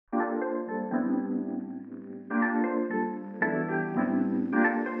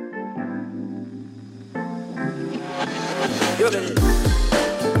Welcome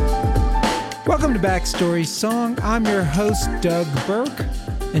to BackStory Song. I'm your host, Doug Burke,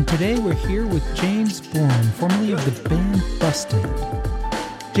 and today we're here with James Bourne, formerly of the band Busted.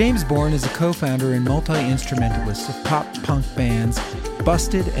 James Bourne is a co-founder and multi-instrumentalist of pop-punk bands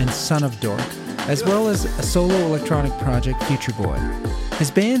Busted and Son of Dork, as well as a solo electronic project, Future Boy.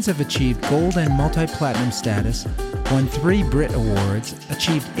 His bands have achieved gold and multi-platinum status, won 3 Brit Awards,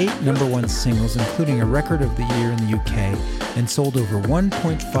 achieved 8 number 1 singles, including a Record of the Year in the UK, and sold over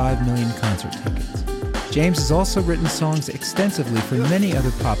 1.5 million concert tickets. James has also written songs extensively for many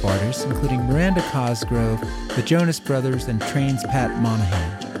other pop artists, including Miranda Cosgrove, the Jonas Brothers, and Train's Pat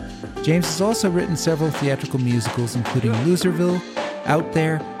Monahan. James has also written several theatrical musicals, including Loserville, Out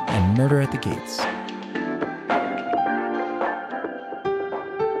There, and Murder at the Gates.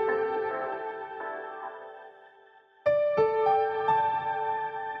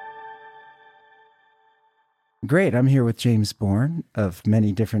 Great. I'm here with James Bourne of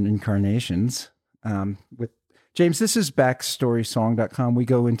many different incarnations. With James, this is BackStorySong.com. We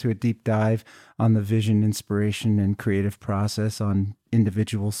go into a deep dive on the vision, inspiration, and creative process on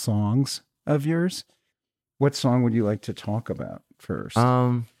individual songs of yours. What song would you like to talk about first?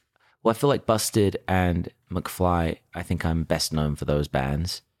 Well, I feel like Busted and McFly, I think I'm best known for those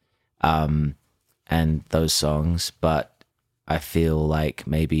bands and those songs, but I feel like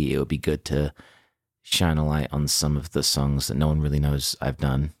maybe it would be good to shine a light on some of the songs that no one really knows I've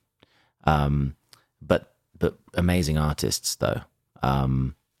done. But amazing artists though.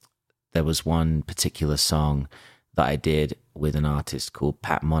 There was one particular song that I did with an artist called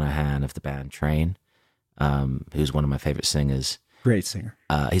Pat Monahan of the band Train, who's one of my favorite singers. Great singer.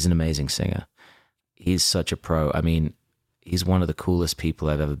 He's an amazing singer. He's such a pro. I mean, he's one of the coolest people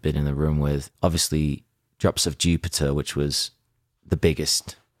I've ever been in the room with. Obviously, Drops of Jupiter, which was the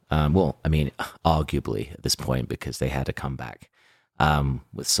biggest, arguably at this point, because they had a comeback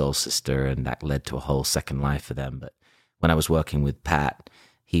with Soul Sister, and that led to a whole second life for them. But when I was working with Pat,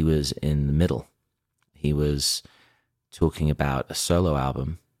 he was in the middle. He was talking about a solo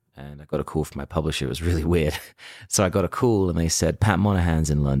album, and I got a call from my publisher. It was really weird. So I got a call, and they said, Pat Monahan's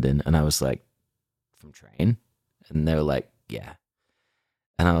in London. And I was like, from Train? And they were like, yeah.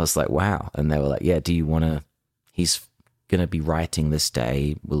 And I was like, wow. And they were like, yeah, do you want to... He's going to be writing this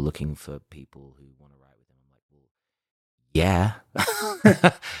day. We're looking for people who want to write with him. I'm like, well, yeah.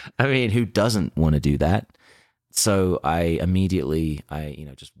 I mean, who doesn't want to do that? So I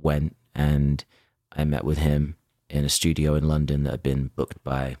just went, and I met with him in a studio in London that had been booked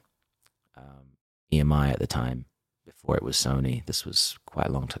by EMI at the time, before it was Sony. This was quite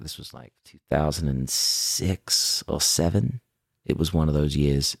a long time. This was like 2006 or 7. It was one of those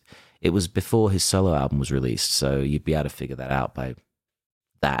years. It was before his solo album was released, so you'd be able to figure that out by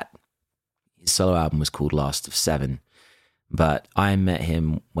that. His solo album was called Last of 7, but I met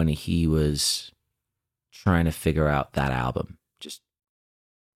him when he was trying to figure out that album, just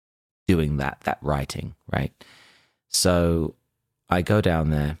doing that writing, right? So I go down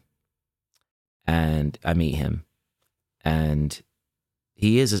there and I meet him, and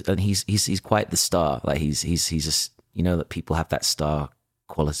he's quite the star. Like he's just, that people have that star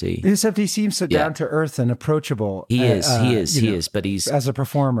quality. Except he seems so down to earth and approachable. He is, but he's as a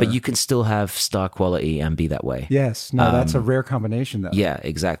performer. But you can still have star quality and be that way. Yes, no, that's a rare combination, though. Yeah,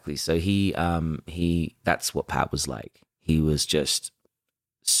 exactly. So he that's what Pat was like. He was just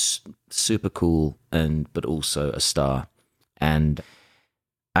super cool, but also a star. And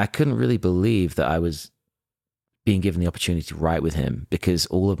I couldn't really believe that I was being given the opportunity to write with him, because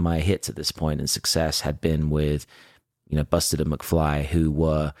all of my hits at this point and success had been with Busted and McFly, who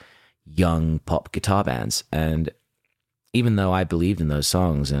were young pop guitar bands. And even though I believed in those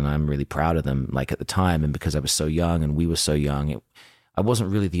songs and I'm really proud of them, like at the time, and because I was so young and we were so young, I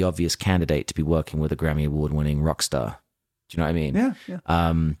wasn't really the obvious candidate to be working with a Grammy Award winning rock star. Do you know what I mean?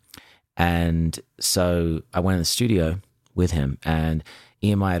 Yeah. And so I went in the studio with him, and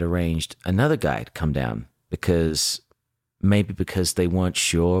EMI had arranged another guy to come down, because they weren't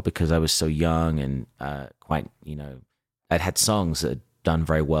sure, because I was so young and I'd had songs that had done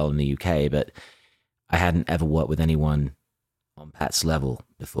very well in the UK, but I hadn't ever worked with anyone on Pat's level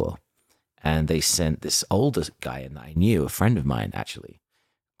before. And they sent this older guy in that I knew, a friend of mine actually,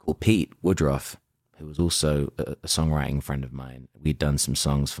 called Pete Woodruff, who was also a songwriting friend of mine. We'd done some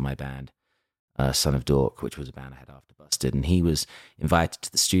songs for my band, Son of Dork, which was a band I had after Busted. And he was invited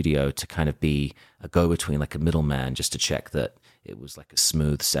to the studio to kind of be a go-between, like a middleman, just to check that it was like a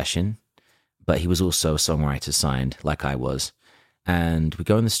smooth session. But he was also a songwriter signed, like I was. And we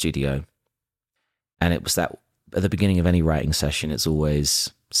go in the studio, and it was that at the beginning of any writing session, it's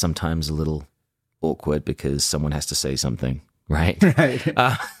always sometimes a little awkward because someone has to say something, right?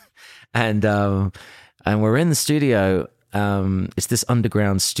 Right. And we're in the studio. It's this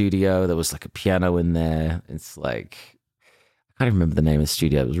underground studio. There was like a piano in there. It's like, I can't even remember the name of the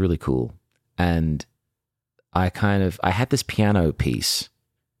studio. It was really cool. And I had this piano piece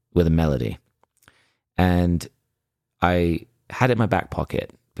with a melody, and I had it in my back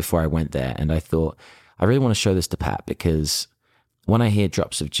pocket before I went there. And I thought, I really want to show this to Pat, because when I hear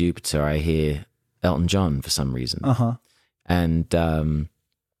Drops of Jupiter, I hear Elton John for some reason. And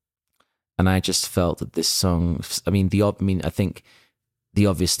I just felt that this song, I think the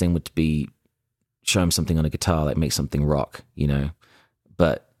obvious thing would be show him something on a guitar, like make something rock,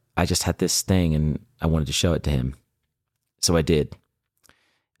 but I just had this thing and I wanted to show it to him. So I did.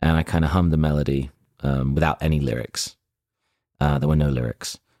 And I kind of hummed the melody without any lyrics. There were no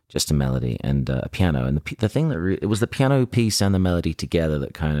lyrics, just a melody and a piano. And the thing that it was the piano piece and the melody together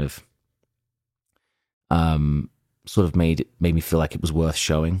that kind of sort of made me feel like it was worth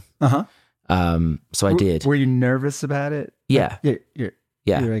showing. So I did. Were you nervous about it? Yeah. You're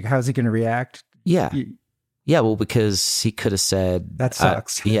like, how's he going to react? Yeah. Yeah, well, because he could have said... That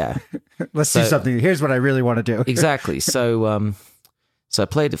sucks. Yeah. Let's do something. Here's what I really want to do. Exactly. So I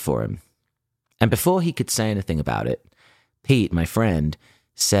played it for him. And before he could say anything about it, Pete, my friend,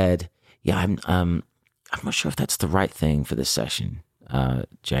 said, yeah, I'm not sure if that's the right thing for this session,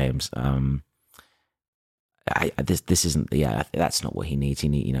 James. This isn't, that's not what he needs.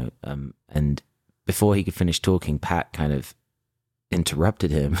 And before he could finish talking, Pat kind of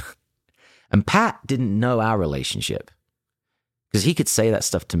interrupted him. And Pat didn't know our relationship, because he could say that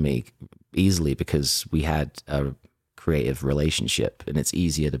stuff to me easily because we had a creative relationship, and it's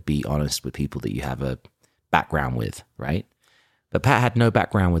easier to be honest with people that you have a background with, right? But Pat had no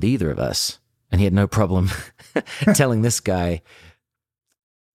background with either of us, and he had no problem telling this guy.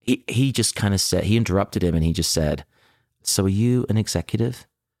 He just kind of said, he interrupted him and he just said, so are you an executive?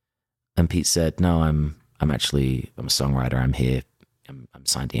 And Pete said, no, I'm a songwriter. I'm here. I'm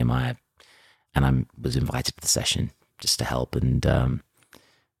signed to EMI, and I was invited to the session just to help. And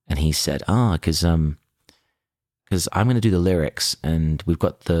he said, because I'm going to do the lyrics, and we've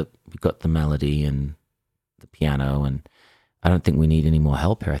got the melody and the piano, and I don't think we need any more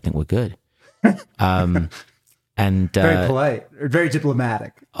help here. I think we're good. And very polite, or very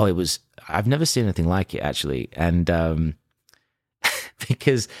diplomatic. Oh, it was. I've never seen anything like it, actually. And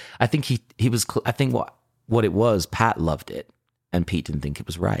because I think he was. I think what it was, Pat loved it, and Pete didn't think it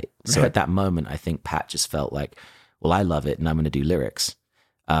was right. So at that moment, I think Pat just felt like, well, I love it, and I'm going to do lyrics,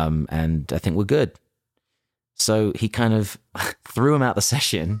 and I think we're good. So he kind of threw him out the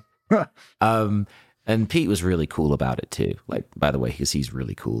session. And Pete was really cool about it too. Like, by the way, because he's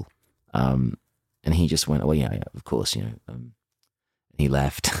really cool. And he just went, oh yeah, of course, he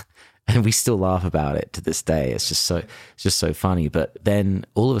left. And we still laugh about it to this day. It's just so funny. But then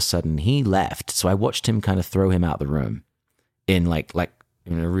all of a sudden he left. So I watched him kind of throw him out the room in like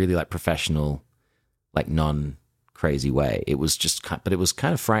in a really like professional, like non-crazy way. It was just, but it was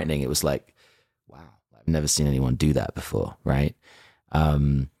kind of frightening. It was like, wow, I've never seen anyone do that before. Right.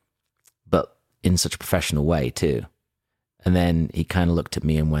 But in such a professional way too. And then he kind of looked at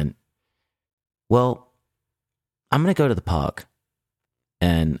me and went, well, I'm going to go to the park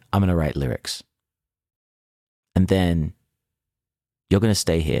and I'm going to write lyrics. And then you're going to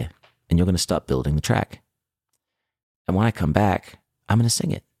stay here and you're going to start building the track. And when I come back, I'm going to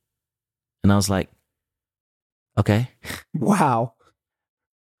sing it. And I was like, okay. Wow.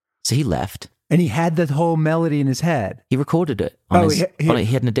 So he left. And he had the whole melody in his head. He recorded it on he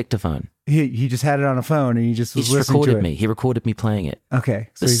had an dictaphone. He just had it on a phone, and he just recorded me. He recorded me playing it. Okay,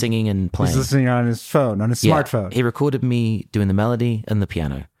 so he's singing and playing. He's listening on his phone, on his smartphone. He recorded me doing the melody and the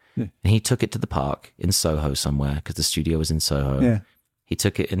piano, and he took it to the park in Soho somewhere, because the studio was in Soho. Yeah, he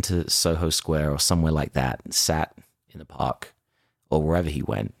took it into Soho Square or somewhere like that, and sat in the park or wherever he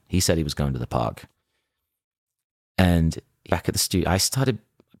went. He said he was going to the park, and back at the studio, I started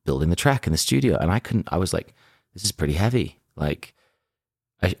building the track in the studio, and I was like, this is pretty heavy. Like,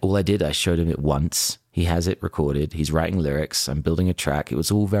 I showed him it once. He has it recorded. He's writing lyrics. I'm building a track. It was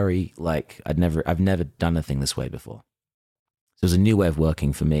all very like, I've never done a thing this way before. So it was a new way of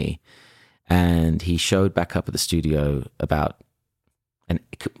working for me. And he showed back up at the studio and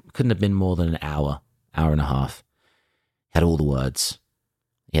it couldn't have been more than an hour and a half. He had all the words.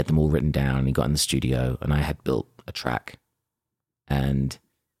 He had them all written down. He got in the studio, and I had built a track, and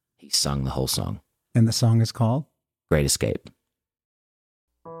he sung the whole song. And the song is called? Great Escape.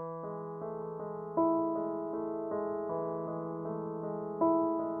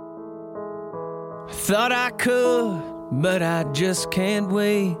 Thought I could, but I just can't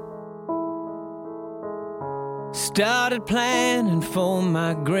wait. started planning for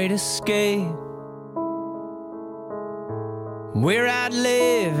my great escape, where I'd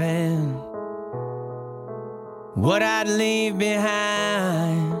live and what I'd leave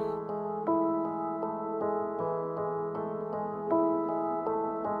behind.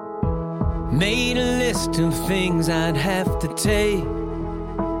 Made a list of things I'd have to take,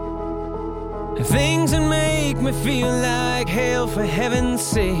 things that make me feel like hell, for heaven's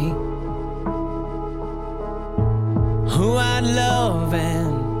sake. Who I'd love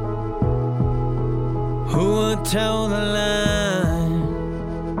and who would toe the line.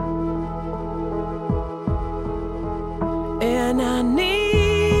 And I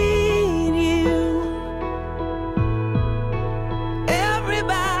need you.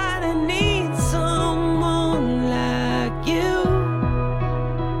 Everybody needs someone like you.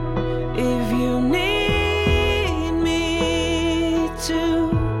 If you need me to,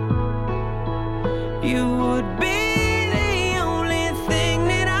 you would be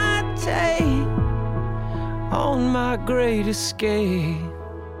on my great escape.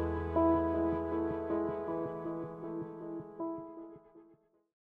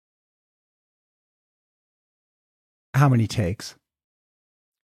 How many takes?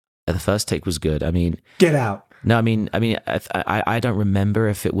 The first take was good. I mean, Get Out. no, I don't remember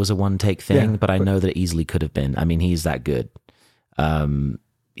if it was a one take thing, Yeah, but I know that it easily could have been. I mean, he's that good.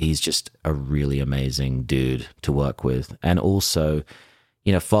 He's just a really amazing dude to work with, and also,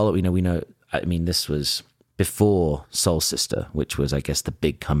 we know. I mean, this was before Soul Sister, which was, I guess, the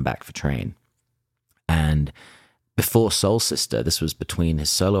big comeback for Train. And before Soul Sister, this was between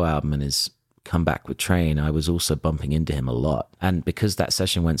his solo album and his comeback with Train. I was also bumping into him a lot. And because that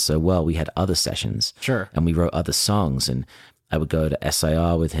session went so well, we had other sessions. Sure. And we wrote other songs. And I would go to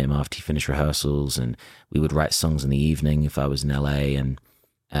SIR with him after he finished rehearsals. And we would write songs in the evening if I was in LA. And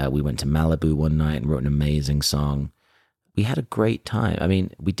we went to Malibu one night and wrote an amazing song. We had a great time. I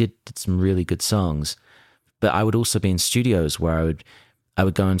mean, we did some really good songs. But I would also be in studios where I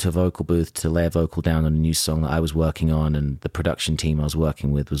would go into a vocal booth to lay a vocal down on a new song that I was working on, and the production team I was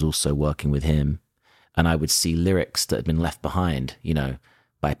working with was also working with him. And I would see lyrics that had been left behind,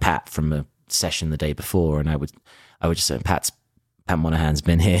 by Pat from a session the day before, and I would just say, Pat Monahan's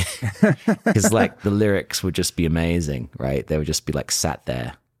been here, because the lyrics would just be amazing, right? They would just be sat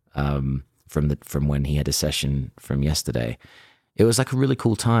there from when he had a session from yesterday. It was a really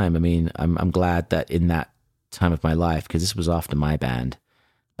cool time. I mean, I'm glad that in that time of my life, because this was after my bands,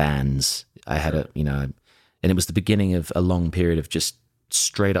 I had and it was the beginning of a long period of just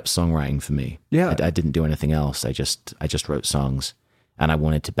straight up songwriting for me. Yeah. I didn't do anything else. I just wrote songs, and I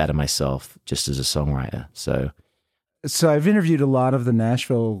wanted to better myself just as a songwriter. So I've interviewed a lot of the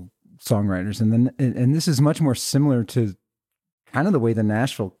Nashville songwriters, and this is much more similar to kind of the way the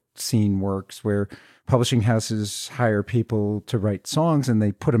Nashville scene works, where publishing houses hire people to write songs, and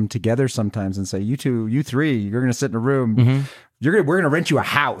they put them together sometimes and say, you three, you're going to sit in a room. Mm-hmm. We're going to rent you a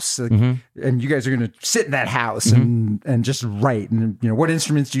house, and you guys are going to sit in that house and just write. And what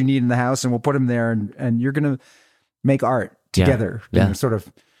instruments do you need in the house, and we'll put them there, and you're going to make art together. Yeah. Sort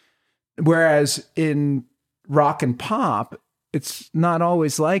of. Whereas in rock and pop, it's not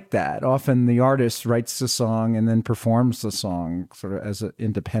always like that. Often the artist writes the song and then performs the song sort of as an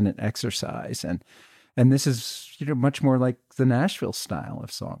independent exercise. And this is, much more like the Nashville style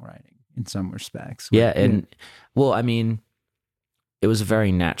of songwriting in some respects. Yeah. And well, I mean, it was a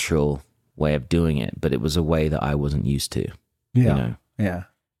very natural way of doing it, but it was a way that I wasn't used to. Yeah. Yeah.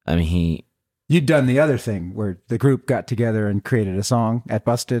 I mean, you'd done the other thing where the group got together and created a song at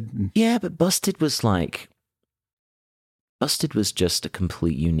Busted. Yeah, but Busted was just a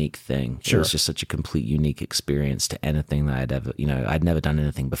complete unique thing. Sure. It was just such a complete unique experience to anything that I'd ever, I'd never done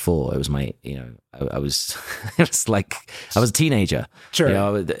anything before. It was my, I was, it was like, I was a teenager. Sure.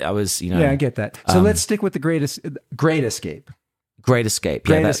 I was, Yeah, I get that. So let's stick with the Great Escape. Great Escape. Great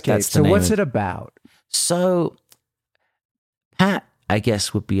Yeah, Escape. That's the So name what's of it about? So Pat, I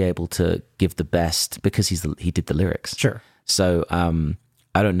guess, would be able to give the best because he did the lyrics. Sure. So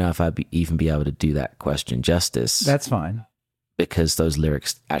I don't know if I'd even be able to do that question justice. That's fine. Because those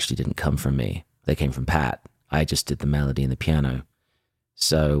lyrics actually didn't come from me. They came from Pat. I just did the melody and the piano.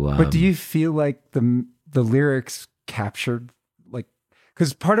 So, but do you feel like the lyrics captured,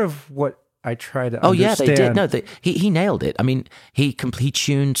 because part of what I try to understand... yeah, they did. No, he nailed it. I mean, he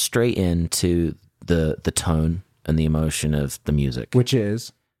tuned straight into the tone and the emotion of the music. Which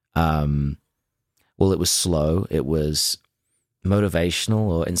is? Well, it was slow. It was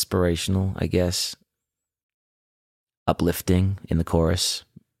motivational or inspirational, I guess. Uplifting in the chorus.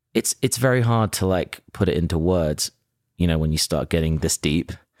 It's very hard to put it into words, when you start getting this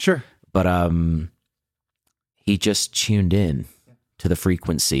deep. Sure. But He just tuned in to the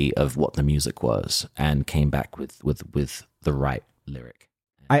frequency of what the music was and came back with the right lyric.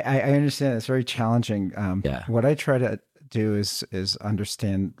 I understand it's very challenging. Yeah. What I try to do is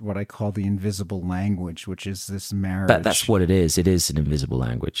understand what I call the invisible language, which is this marriage. But that's what it is. It is an invisible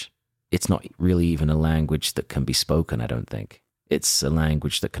language. It's not really even a language that can be spoken, I don't think. It's a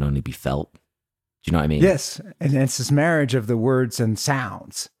language that can only be felt. Do you know what I mean? Yes. And it's this marriage of the words and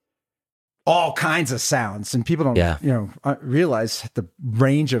sounds. All kinds of sounds. And people don't realize the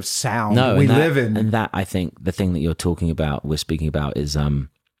range of sound we live in. And that, I think, the thing that you're speaking about is, I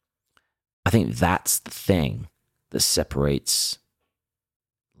think that's the thing that separates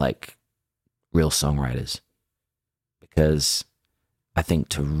like real songwriters, because I think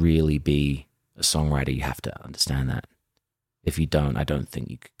to really be a songwriter, you have to understand that. If you don't, I don't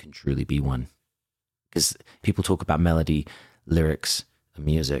think you can truly be one, because people talk about melody, lyrics, and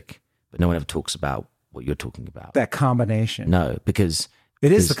music, but no one ever talks about what you're talking about. That combination. No, because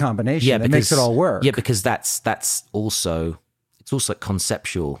it is the combination that makes it all work. Yeah, because it's also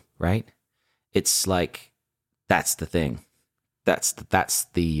conceptual, right? It's like, that's the thing. That's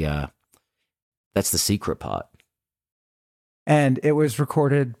the secret part. And it was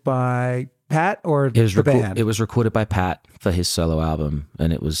recorded by Pat or the band? It was recorded by Pat for his solo album,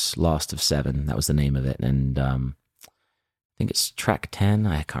 and it was Last of Seven. That was the name of it. And I think it's track 10.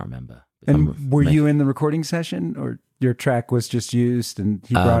 I can't remember. And were you in the recording session, or your track was just used and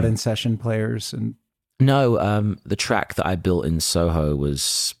he brought in session players? And no, the track that I built in Soho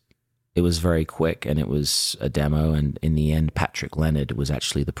was very quick, and it was a demo. And in the end, Patrick Leonard was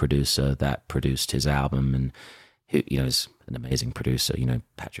actually the producer that produced his album, and who, is an amazing producer.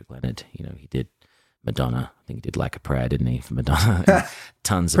 Patrick Leonard. He did Madonna. I think he did Like a Prayer, didn't he, for Madonna?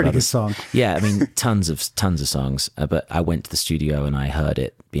 Tons of pretty good song. Yeah, I mean, tons of songs. But I went to the studio and I heard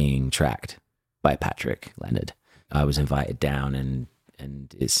it being tracked by Patrick Leonard. I was invited down, and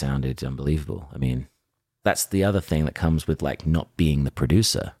it sounded unbelievable. I mean, that's the other thing that comes with like not being the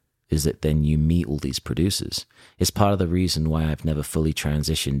producer, is that then you meet all these producers. It's part of the reason why I've never fully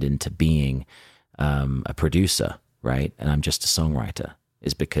transitioned into being a producer, right? And I'm just a songwriter,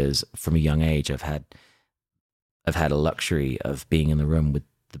 is because from a young age I've had a luxury of being in the room with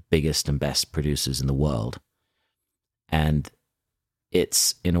the biggest and best producers in the world. And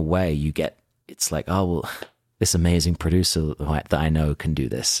it's, in a way, it's like, oh, well, this amazing producer that I know can do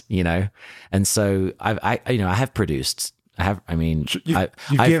this, And so I have produced. You've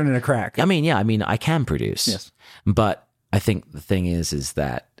given it a crack. I can produce. Yes. But I think the thing is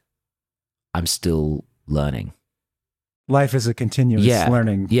that I'm still learning. Life is a continuous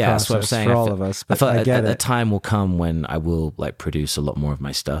learning process that's what I'm saying. For all of us. But I get a time will come when I will like produce a lot more of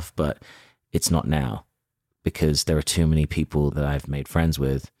my stuff, but it's not now, because there are too many people that I've made friends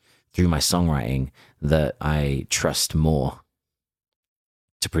with through my songwriting that I trust more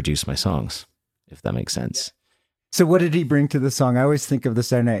to produce my songs, if that makes sense. So what did he bring to the song? I always think of the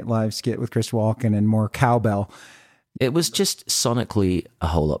Saturday Night Live skit with Chris Walken and more cowbell. It was just sonically a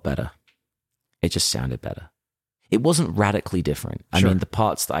whole lot better. It just sounded better. It wasn't radically different. Sure. I mean, the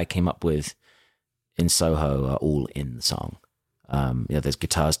parts that I came up with in Soho are all in the song. There's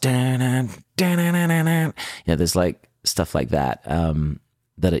guitars, there's like stuff like that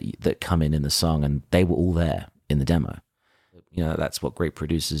that come in the song, and they were all there in the demo. That's what great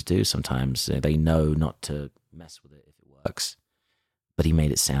producers do sometimes. They know not to mess with it if it works, but he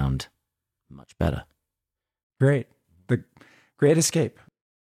made it sound much better. Great. The Great Escape.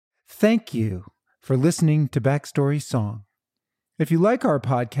 Thank you for listening to BackStory Song. If you like our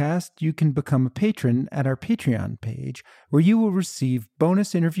podcast, you can become a patron at our Patreon page, where you will receive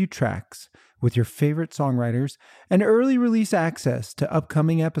bonus interview tracks with your favorite songwriters and early release access to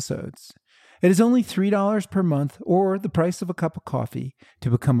upcoming episodes. It is only $3 per month, or the price of a cup of coffee,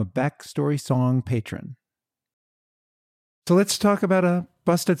 to become a BackStory Song patron. So let's talk about a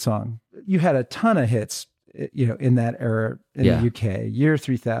busted song. You had a ton of hits, in that era in the UK. Year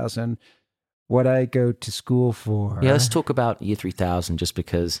 3000, What I Go to School For. Yeah, let's talk about Year 3000, just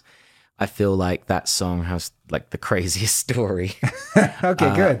because I feel like that song has like the craziest story.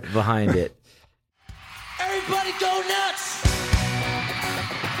 Okay, good. Behind it. Everybody go nuts!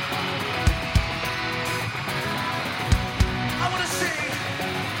 I want to see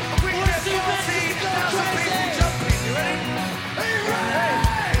a quick dance party. Jumping. You ready?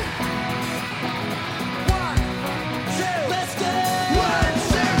 Hey! 1, 2, let's go! 1,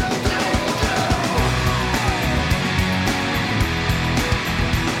 2, 3, go!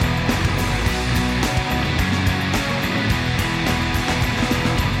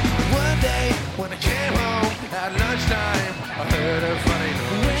 One day when I came home at lunchtime, I heard a funny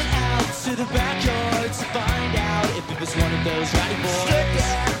noise. Went out to the backyard to find out. was one of those rowdy boys.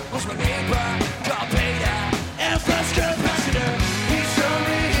 Stepdad was my neighbor, got paid out, and first capacitor. He showed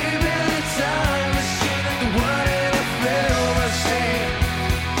me him in a time machine and the one in a film machine.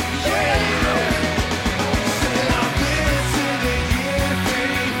 Yeah. Said I've been to the year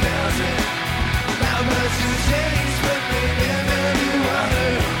 3000. Not much has changed, but they never knew I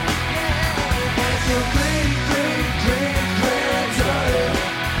knew. And your great, great, great granddaughter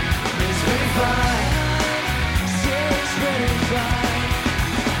is very fine. She's very fine.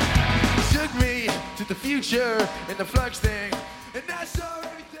 Took me to the future in the flux thing, and I saw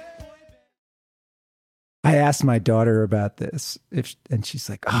everything. I asked my daughter about this, and she's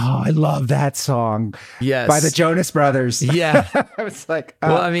like, "Oh, I love that song Yes. by the Jonas Brothers." Yeah. I was like,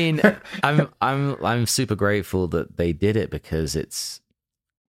 Well, I mean, I'm super grateful that they did it because it's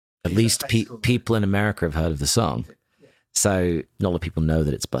at least people in America have heard of the song. So not a lot of people know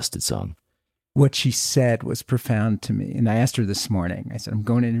that it's Busted song. what she said was profound to me. And I asked her this morning, I said, I'm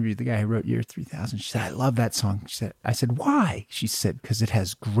going to interview the guy who wrote Year 3000. She said, I love that song. I said, why? She said, because it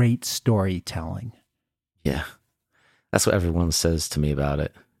has great storytelling. Yeah. That's what everyone says to me about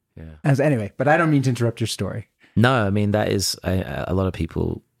it. Yeah. Anyway, but I don't mean to interrupt your story. No, I mean, that is a lot of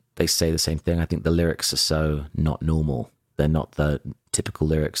people, they say the same thing. I think the lyrics are so not normal. They're not the typical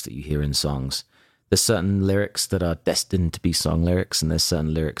lyrics that you hear in songs. There's certain lyrics that are destined to be song lyrics, and there's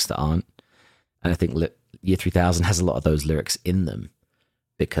certain lyrics that aren't. And I think Year 3000 has a lot of those lyrics in them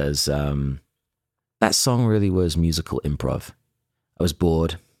because that song really was musical improv. I was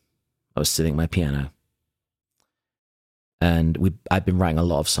bored. I was sitting at my piano. And I'd been writing a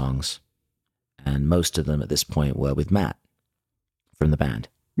lot of songs. And most of them at this point were with Matt from the band.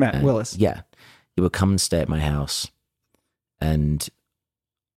 Matt Willis. Yeah. He would come and stay at my house. And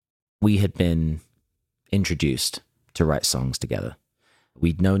we had been introduced to write songs together.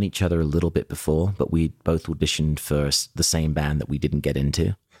 We'd known each other a little bit before, but we both auditioned for the same band that we didn't get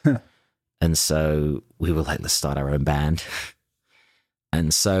into. And so we were like, let's start our own band.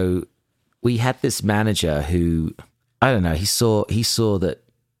 And so we had this manager who, I don't know, he saw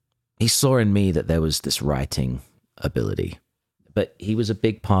in me that there was this writing ability. But he was a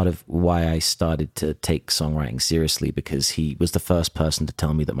big part of why I started to take songwriting seriously, because he was the first person to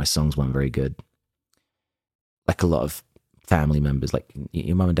tell me that my songs weren't very good. Like a lot of family members, like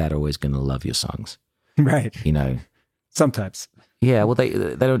your mom and dad are always going to love your songs. Right. You know? Sometimes. Yeah, well, they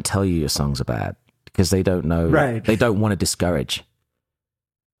don't tell you your songs are bad because they don't know. Right. They don't want to discourage.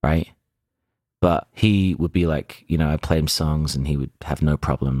 Right? But he would be like, you know, I play him songs and he would have no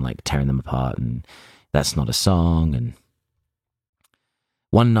problem like tearing them apart and that's not a song. And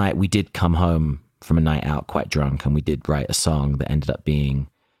one night we did come home from a night out quite drunk and we did write a song that ended up being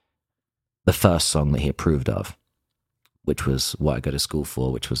the first song that he approved of, which was What I Go to School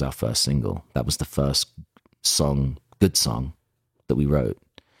For, which was our first single. That was the first song, good song that we wrote.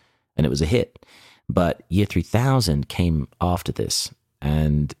 And it was a hit. But Year 3000 came after this.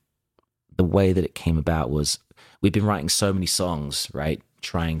 And the way that it came about was we'd been writing so many songs, right?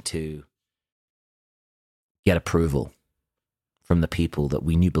 Trying to get approval from the people that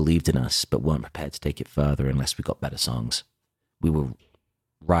we knew believed in us, but weren't prepared to take it further unless we got better songs. We were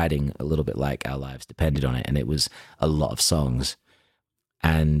writing a little bit like our lives depended on it, and it was a lot of songs.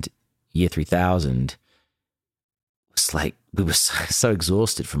 And Year 3000 was like, we were so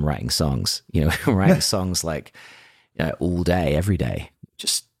exhausted from writing songs. You know, we were writing songs like, you know, all day, every day,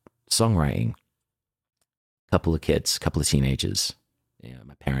 just songwriting. Couple of kids, couple of teenagers, you know, at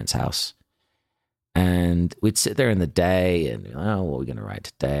my parents' house. And we'd sit there in the day and, oh, what are we going to write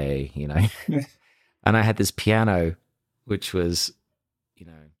today? You know? And I had this piano, which was, you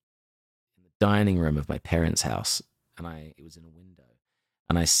know, in the dining room of my parents' house. And it was in a window.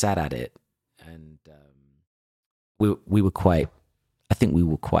 And I sat at it and we were quite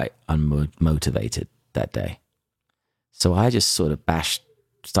unmotivated that day. So I just sort of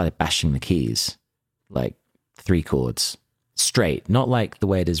started bashing the keys, like 3 chords straight, not like the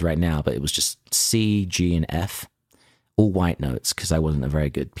way it is right now, but it was just C, G, and F, all white notes, because I wasn't a very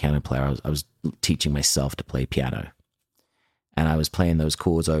good piano player. I was teaching myself to play piano, and I was playing those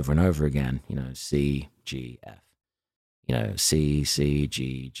chords over and over again. You know, C, G, F. You know, C, C,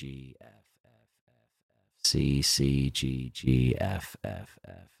 G, G, F, F, F, F, C, C, G, G, F, F,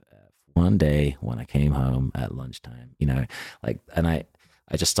 F, F. One day when I came home at lunchtime, you know, like, and I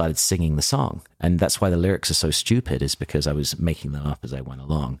just started singing the song. And that's why the lyrics are so stupid, is because I was making them up as I went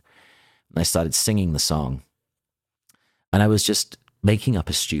along. And I started singing the song. And I was just making up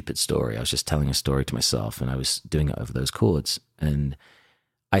a stupid story. I was just telling a story to myself, and I was doing it over those chords. And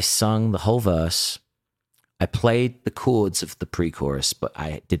I sung the whole verse. I played the chords of the pre-chorus, but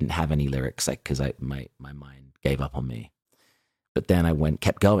I didn't have any lyrics, like, because my mind gave up on me. But then I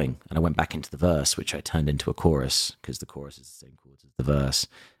kept going, and I went back into the verse, which I turned into a chorus, because the chorus is the same chords as the verse,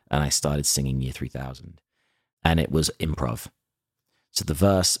 and I started singing Year 3000, and it was improv. So the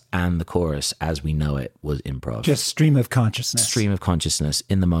verse and the chorus, as we know it, was improv. Just stream of consciousness. Stream of consciousness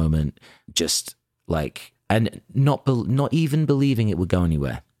in the moment, just like, and not even believing it would go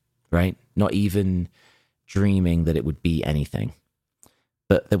anywhere, right? Not even dreaming that it would be anything.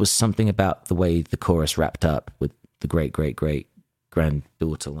 But there was something about the way the chorus wrapped up with the great, great, great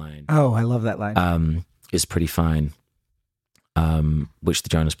granddaughter line. Oh, I love that line. Is pretty fine. Which the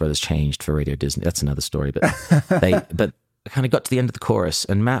Jonas Brothers changed for Radio Disney. That's another story. But but I kind of got to the end of the chorus,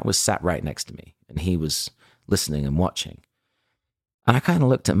 and Matt was sat right next to me, and he was listening and watching. And I kind of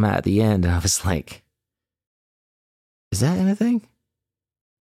looked at Matt at the end, and I was like, "Is that anything?"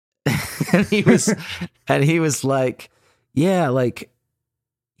 and he was like, "Yeah,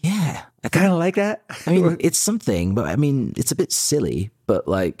 I kind of like that. I mean, it's something, but I mean, it's a bit silly, but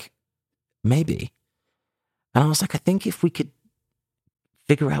like, maybe." And I was like, I think if we could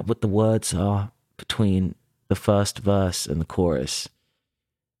figure out what the words are between the first verse and the chorus,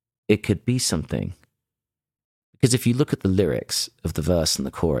 it could be something. Because if you look at the lyrics of the verse and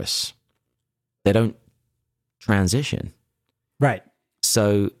the chorus, they don't transition. Right.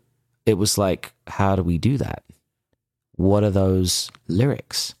 So it was like, how do we do that? What are those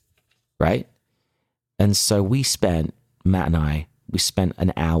lyrics? Right? And so Matt and I, we spent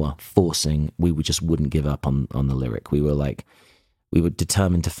an hour forcing, we just wouldn't give up on the lyric. We were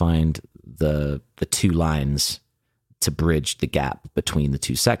determined to find the two lines to bridge the gap between the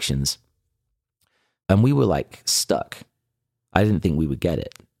two sections. And we were like stuck. I didn't think we would get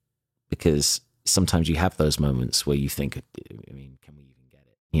it, because sometimes you have those moments where you think, I mean, can we even get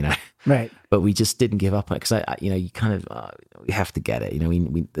it? You know? Right. But we just didn't give up on it, because you kind of, we have to get it. You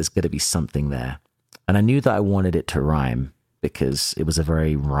know, there's got to be something there. And I knew that I wanted it to rhyme, because it was a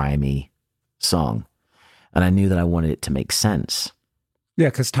very rhymey song. And I knew that I wanted it to make sense. Yeah,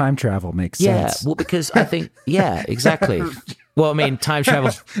 because time travel makes sense. Yeah, well, because I think, yeah, exactly. Well, I mean, time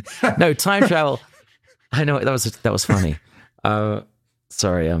travel. I know that was funny.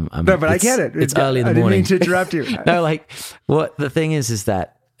 Sorry, I'm. No, but I get it. It's early in the morning. morning. I didn't mean to interrupt you. No, like, what the thing is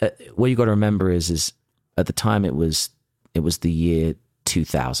that what you got to remember is at the time it was the year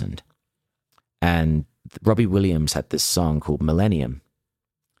 2000, and Robbie Williams had this song called Millennium,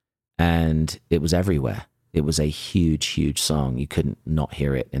 and it was everywhere. It was a huge, huge song. You couldn't not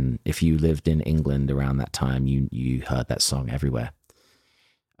hear it. And if you lived in England around that time, you heard that song everywhere.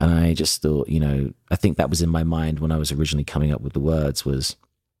 And I just thought, I think that was in my mind when I was originally coming up with the words was,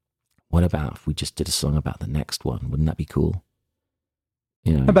 what about if we just did a song about the next one? Wouldn't that be cool?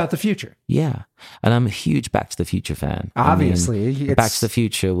 About the future. Yeah. And I'm a huge Back to the Future fan. Obviously. I mean, Back to the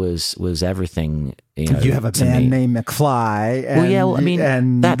Future was everything. You have a band named McFly.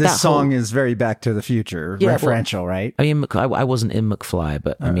 And, this song is very Back to the Future, referential, right? I mean, I wasn't in McFly,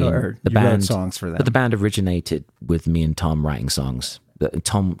 but I mean, the band wrote songs for them. But the band originated with me and Tom writing songs.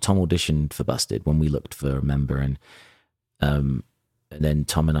 Tom auditioned for Busted when we looked for a member, and then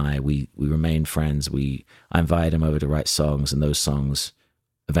Tom and I, we remained friends. I invited him over to write songs, and those songs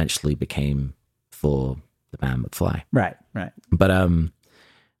eventually became for the band McFly. Right. But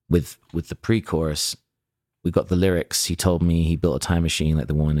with the pre-chorus, we got the lyrics. He told me he built a time machine like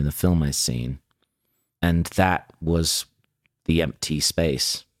the one in the film I'd seen, and that was the empty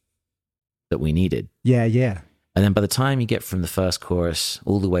space that we needed. Yeah. And then by the time you get from the first chorus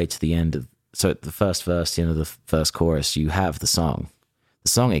all the way to the end so at the first verse, the end of the first chorus, you have the song. The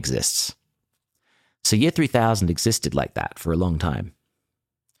song exists. So Year 3000 existed like that for a long time,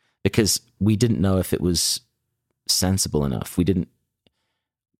 because we didn't know if it was sensible enough. We didn't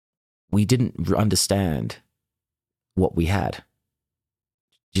understand what we had.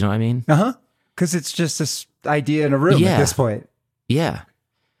 Do you know what I mean? Because it's just this idea in a room at this point. Yeah.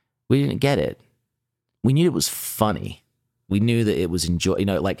 We didn't get it. We knew it was funny. We knew that it was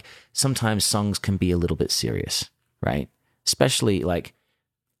like sometimes songs can be a little bit serious, right? Especially like,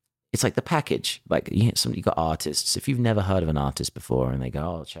 it's like the package. Like you got artists. If you've never heard of an artist before and they go,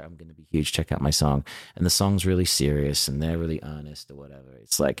 "Oh, I'm going to be huge, check out my song," and the song's really serious and they're really earnest or whatever,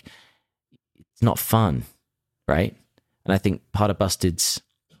 it's like, it's not fun, right? And I think part of Busted's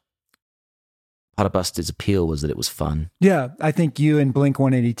appeal was that it was fun. Yeah, I think you and Blink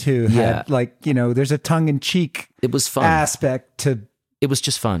 182 had there's a tongue-in-cheek it was fun aspect to. It was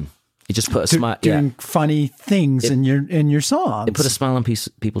just fun. It just put a smile. Doing funny things in your songs. It put a smile on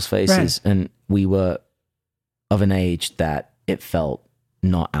people's faces, and we were of an age that it felt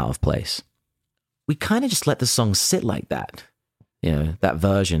not out of place. we kind of just let the song sit like that. You know, that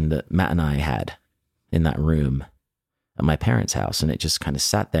version that Matt and I had in that room at my parents' house, and it just kind of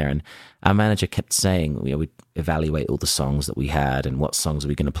sat there. And our manager kept saying, you know, we'd evaluate all the songs that we had and what songs are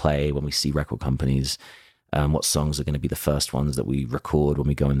we going to play when we see record companies, what songs are going to be the first ones that we record when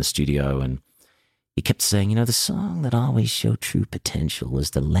we go in the studio. And he kept saying, you know, the song that always showed true potential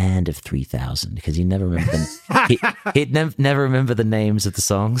was The Land of 3000, because he never remembered he'd never remember the names of the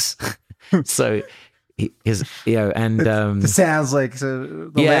songs. So his, you know, and it sounds like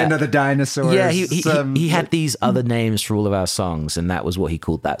the land of the dinosaurs. Yeah, he had these other names for all of our songs, and that was what he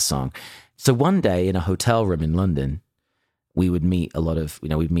called that song. So one day in a hotel room in London, we would meet do a lot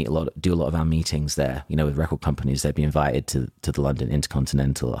of our meetings there, you know, with record companies. They'd be invited to the London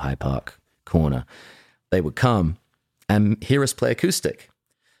Intercontinental at Hyde Park Corner. They would come and hear us play acoustic.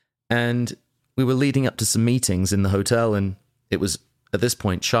 And we were leading up to some meetings in the hotel, and it was at this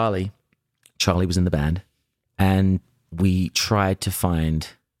point Charlie was in the band, and we tried to find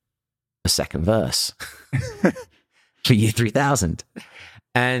a second verse for Year 3000.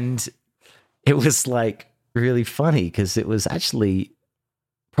 And it was like really funny because it was actually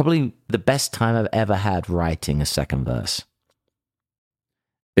probably the best time I've ever had writing a second verse,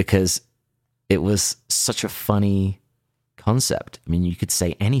 because it was such a funny concept. I mean, you could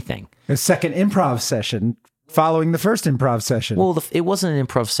say anything. A second improv session following the first improv session. Well, it wasn't an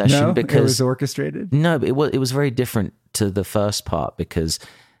improv session because it was orchestrated. No, but it was very different to the first part because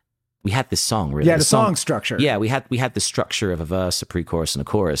we had this song. Really, yeah, the song structure. Yeah, we had the structure of a verse, a pre-chorus, and a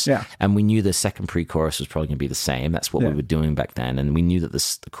chorus. Yeah, and we knew the second pre-chorus was probably going to be the same. That's what we were doing back then, and we knew that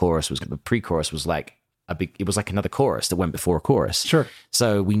the pre-chorus was like it was like another chorus that went before a chorus. Sure.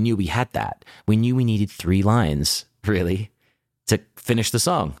 So we knew we had that. We knew we needed 3 lines really to finish the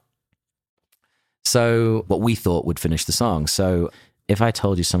song. So what we thought would finish the song. So if I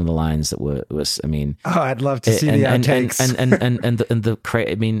told you some of the lines that was, I mean, I'd love to see the outtakes.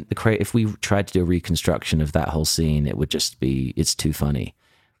 If we tried to do a reconstruction of that whole scene, it would just be, it's too funny.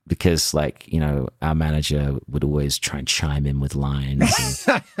 Because, like, you know, our manager would always try and chime in with lines,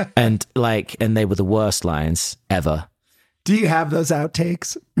 and they were the worst lines ever. Do you have those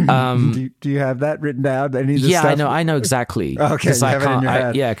outtakes? Do you have that written down? Any of the stuff? I know exactly. Okay, you have it in your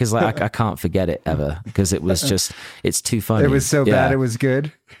head. Because I can't forget it ever because it was just, it's too funny. It was so bad, it was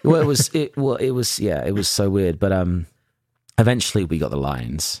good. Well, it was so weird. But eventually we got the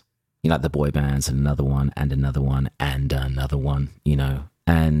lines, you know, like the boy bands, and another one, and another one, and another one, you know.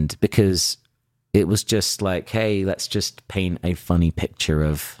 And because it was just like, hey, let's just paint a funny picture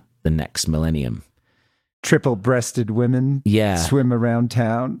of the next millennium. Triple-breasted women swim around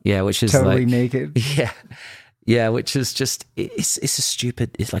town. Yeah, which is totally like, naked. Yeah, which is just, it's a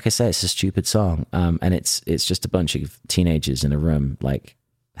stupid, it's like I said, it's a stupid song. And it's just a bunch of teenagers in a room, like,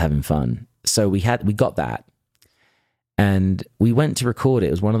 having fun. So we got that. And we went to record it.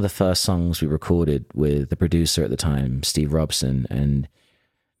 It was one of the first songs we recorded with the producer at the time, Steve Robson, and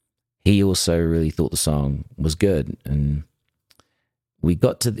he also really thought the song was good. And we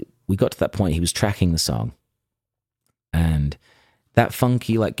got to that point. He was tracking the song, and that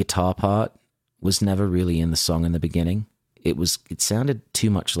funky like guitar part was never really in the song in the beginning. It sounded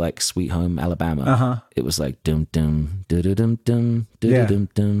too much like Sweet Home Alabama. Uh-huh. It was like dum dum dum dum dum dum dum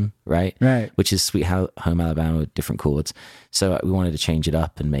dum, right? Which is Sweet Home Alabama with different chords. So we wanted to change it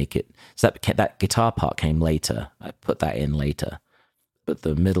up and make it so that guitar part came later. I put that in later, but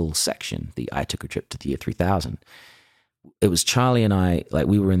the middle section, the I Took a Trip to the Year 3000. It was Charlie and I, like,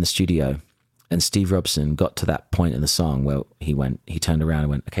 we were in the studio, and Steve Robson got to that point in the song where he turned around and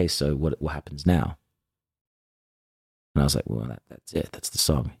went, okay, so what happens now? And I was like, well, that's it. That's the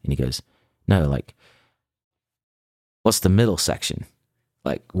song. And he goes, no, like, what's the middle section?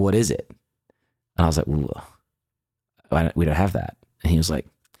 Like, what is it? And I was like, well, we don't have that. And he was like,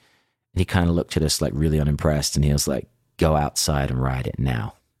 and he kind of looked at us like really unimpressed. And he was like, go outside and write it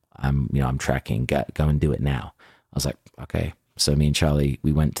now. I'm tracking, go and do it now. I was like, okay. So me and Charlie,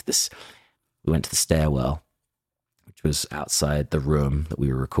 we went to the stairwell, which was outside the room that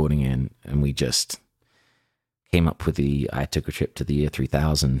we were recording in, and we just came up with the I Took a Trip to the Year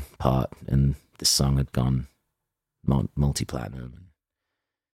 3000 part, and this song had gone multi-platinum and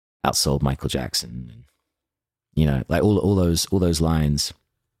outsold Michael Jackson, and, you know, like all those lines.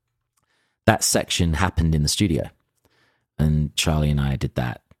 That section happened in the studio, and Charlie and I did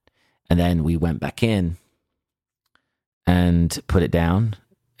that, and then we went back in and put it down.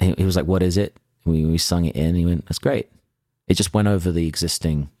 He was like, what is it? We sung it in, and he went, that's great. It just went over the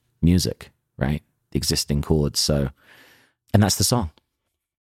existing music, right? The existing chords. So, and that's the song.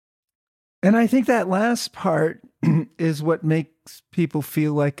 And I think that last part is what makes people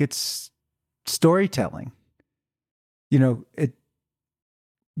feel like it's storytelling. You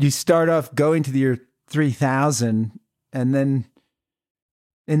start off going to the year 3000, and then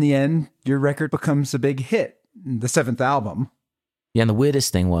in the end, your record becomes a big hit, the seventh album. Yeah, and the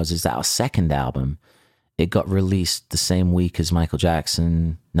weirdest thing is that our second album, it got released the same week as Michael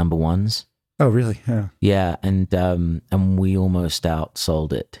Jackson number ones. Oh, really? Yeah. Yeah, and we almost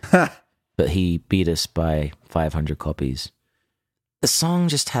outsold it. But he beat us by 500 copies. The song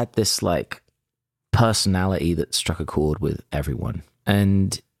just had this like personality that struck a chord with everyone.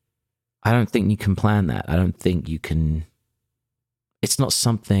 And I don't think you can plan that. I don't think you can. It's not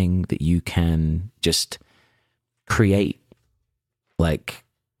something that you can just create like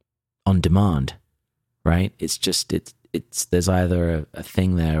on demand, right? It's just, it's there's either a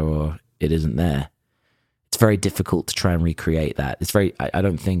thing there or it isn't there. It's very difficult to try and recreate that. I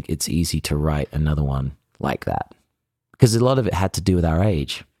don't think it's easy to write another one like that because a lot of it had to do with our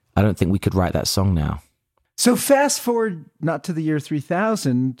age. I don't think we could write that song now. So fast forward, not to the year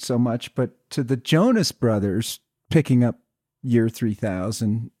 3000 so much, but to the Jonas Brothers picking up year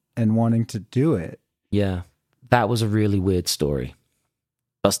 3000 and wanting to do it. Yeah, that was a really weird story.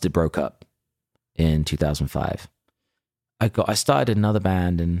 Busted broke up in 2005. I started another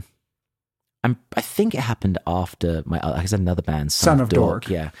band, and I think it happened after I had another band, Son of Dork.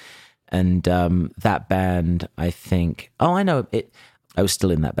 Yeah, and that band, I think. Oh, I know it. I was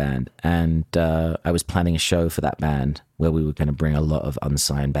still in that band, and I was planning a show for that band where we were going to bring a lot of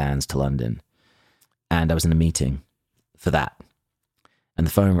unsigned bands to London. And I was in a meeting for that, and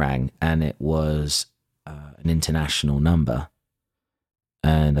the phone rang, and it was an international number.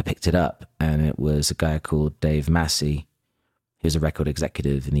 And I picked it up, and it was a guy called Dave Massey, who's a record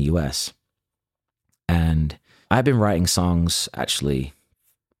executive in the US. And I've been writing songs, actually.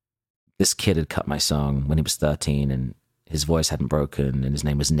 This kid had cut my song when he was 13, and his voice hadn't broken, and his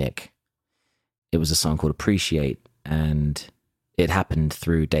name was Nick. It was a song called Appreciate, and it happened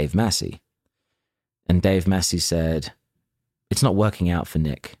through Dave Massey. And Dave Massey said, it's not working out for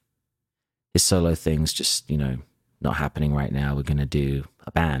Nick. His solo thing's just, not happening right now. We're going to do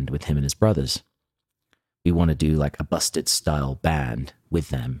a band with him and his brothers. We want to do like a Busted style band with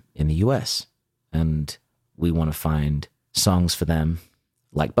them in the US. And we want to find songs for them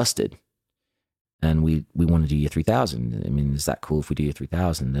like Busted. And we want to do year 3000. I mean, is that cool if we do year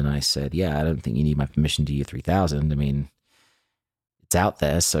 3000? And I said, yeah, I don't think you need my permission to do year 3000. I mean, it's out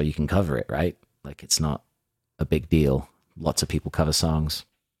there, so you can cover it, right? Like, it's not a big deal. Lots of people cover songs.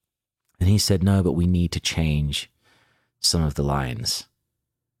 And he said, no, but we need to change some of the lines.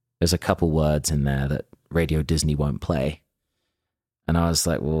 There's a couple words in there that Radio Disney won't play. And I was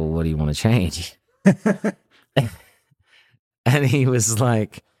like, well, what do you want to change? And he was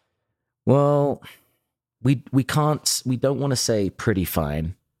like, well, we don't want to say pretty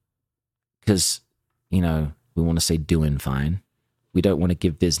fine because, we want to say doing fine. We don't want to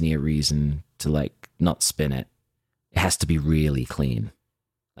give Disney a reason to like not spin it. It has to be really clean,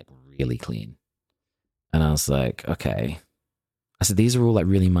 like really clean. And I was like, okay. I said, these are all like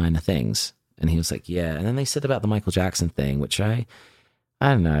really minor things. And he was like, yeah. And then they said about the Michael Jackson thing, which I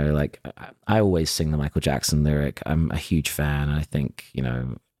don't know, like I always sing the Michael Jackson lyric. I'm a huge fan. I think,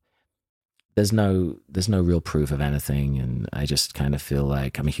 there's no real proof of anything. And I just kind of feel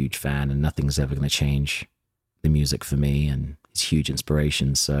like I'm a huge fan and nothing's ever going to change the music for me. And it's huge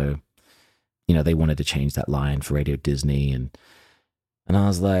inspiration. So, they wanted to change that line for Radio Disney. And I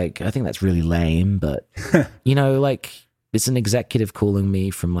was like, I think that's really lame. But, like it's an executive calling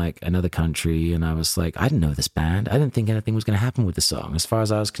me from like another country. And I was like, I didn't know this band. I didn't think anything was going to happen with the song. As far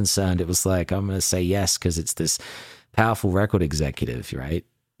as I was concerned, it was like, I'm going to say yes because it's this powerful record executive, right?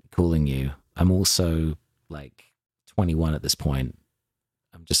 Calling you. I'm also like 21 at this point.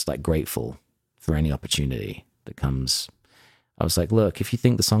 I'm just like grateful for any opportunity that comes. I was like, look, if you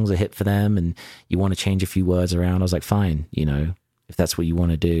think the song's a hit for them and you want to change a few words around, I was like, fine, if that's what you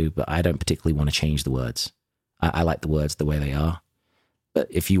want to do, but I don't particularly want to change the words. I like the words the way they are. But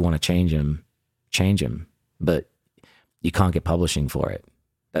if you want to change them, change them. But you can't get publishing for it.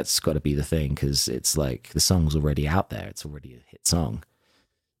 That's got to be the thing because it's like the song's already out there. It's already a hit song.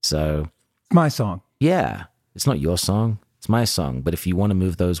 So my song. Yeah. It's not your song. It's my song. But if you want to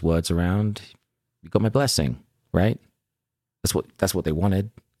move those words around, you got my blessing, right? That's what they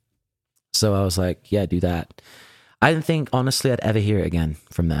wanted. So I was like, yeah, do that. I didn't think, honestly, I'd ever hear it again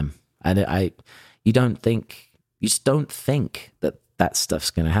from them. You just don't think that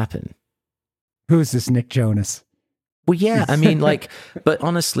stuff's going to happen. Who is this Nick Jonas? Well, yeah, I mean, like, but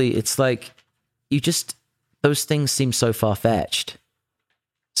honestly, it's like, those things seem so far-fetched.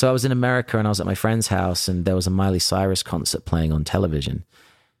 So I was in America and I was at my friend's house and there was a Miley Cyrus concert playing on television.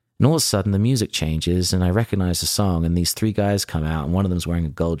 And all of a sudden the music changes and I recognize the song and these three guys come out and one of them's wearing a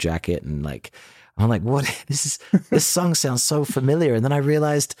gold jacket and like, I'm like, what? This song sounds so familiar. And then I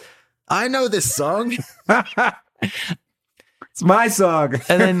realized I know this song. It's my song.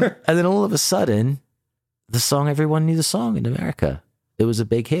 and then all of a sudden the song, everyone knew the song in America. It was a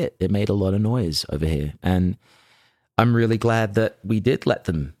big hit. It made a lot of noise over here. And I'm really glad that we did let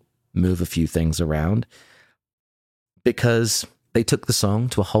them move a few things around because they took the song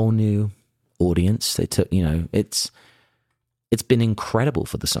to a whole new audience. They took, it's been incredible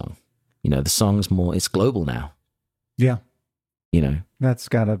for the song. The song's it's global now. Yeah. What's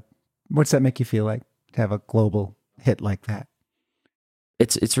that make you feel like to have a global hit like that?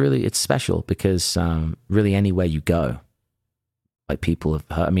 It's special because really anywhere you go, like people have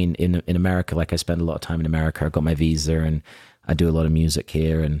heard, in America, like I spend a lot of time in America. I've got my visa and I do a lot of music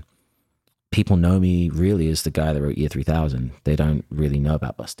here and people know me really as the guy that wrote Year 3000. They don't really know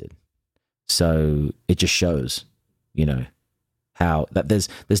about Busted. So it just shows, how that there's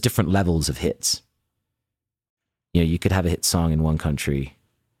different levels of hits. You could have a hit song in one country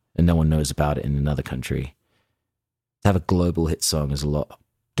and no one knows about it in another country. To have a global hit song is a lot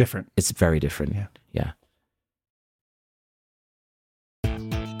different. It's very different. Yeah.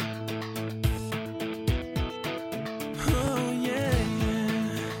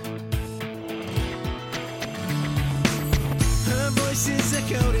 Voices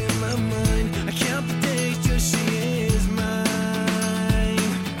echoed in my mind. I count the days till she is mine.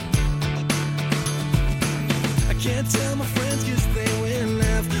 I can't tell my friends cause they will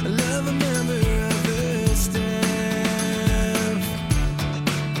laugh. I love a member of her staff.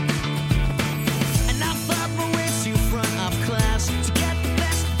 And I fought my way to front of class to get the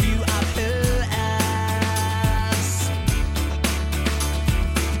best view of her ass.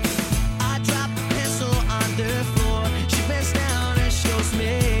 I dropped the pencil on the floor. She bends down. Shows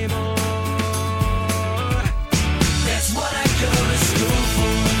me more. That's what I go to school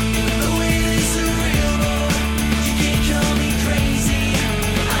for. The way this is real more. You can call me crazy.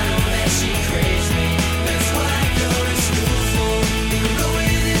 I know that she craves me. That's what I go to school for. The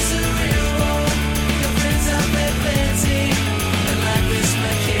way this is real more. Your friends I met plenty. And like Miss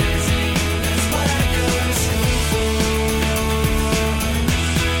Mackenzie. That's what I go to school for.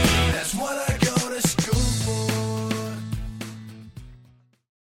 That's what I go to school for.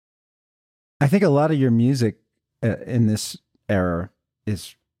 I think a lot of your music in this era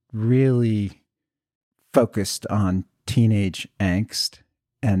is really focused on teenage angst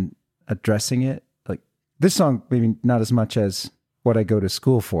and addressing it. Like this song, maybe not as much as What I Go to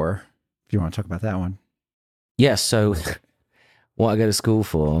School For, if you want to talk about that one. Yeah, so what I go to school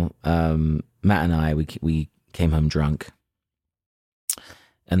for, Matt and I, we came home drunk.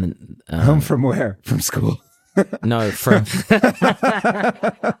 And then... home from where? From school? No, from no,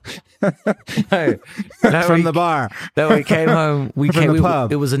 from the bar. No, we came home. We from came. the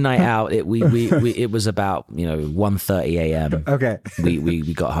pub. It was a night out. It was about 1:30 a.m. Okay.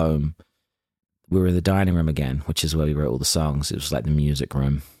 We got home. We were in the dining room again, which is where we wrote all the songs. It was like the music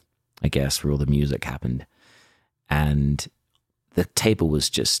room, I guess, where all the music happened. And the table was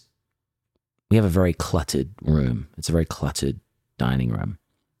just. We have a very cluttered room. It's a very cluttered dining room.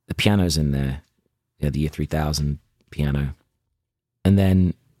 The piano's in there. The Year 3000 piano. And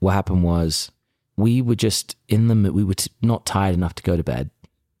then what happened was we were just we were not tired enough to go to bed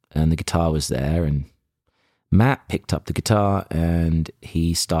and the guitar was there and Matt picked up the guitar and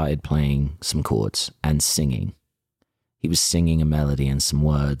he started playing some chords and singing. He was singing a melody and some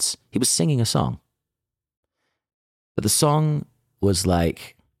words. He was singing a song. But the song was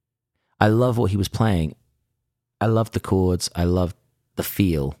like, I love what he was playing. I loved the chords. I loved the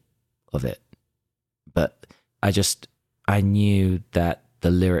feel of it. But I knew that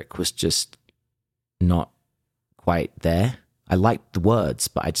the lyric was just not quite there. I liked the words,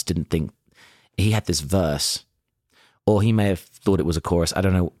 but I just didn't think he had this verse, or he may have thought it was a chorus. I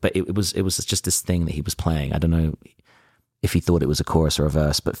don't know, but it was just this thing that he was playing. I don't know if he thought it was a chorus or a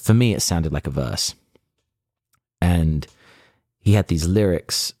verse, but for me, it sounded like a verse. And he had these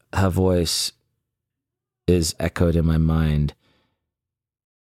lyrics. Her voice is echoed in my mind.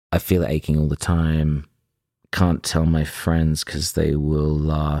 I feel it aching all the time. Can't tell my friends because they will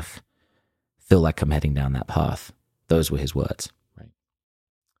laugh. Feel like I'm heading down that path. Those were his words. Right.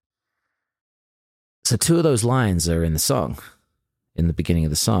 So two of those lines are in the song, in the beginning of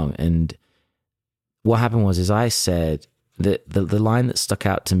the song. And what happened was I said that the line that stuck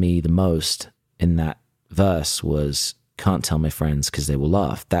out to me the most in that verse was, can't tell my friends because they will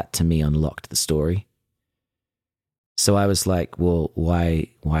laugh. That to me unlocked the story. So I was like, well, why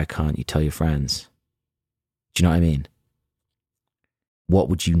can't you tell your friends? Do you know what I mean? what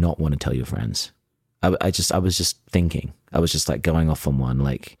would you not want to tell your friends? I was just thinking. I was just like going off on one,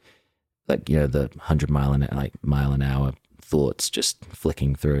 like the 100-mile-an-hour thoughts just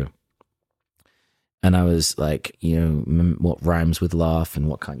flicking through. And I was like, what rhymes with laugh and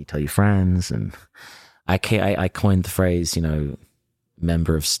what can't you tell your friends? And I coined the phrase,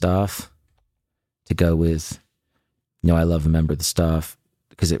 member of staff to go with, I love a member of the staff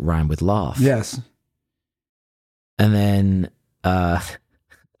because it rhymed with laugh. Yes. And then, and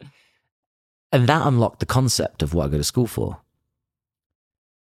that unlocked the concept of what I go to school for.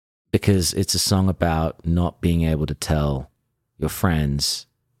 Because it's a song about not being able to tell your friends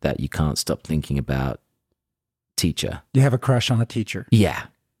that you can't stop thinking about teacher. You have a crush on a teacher. Yeah.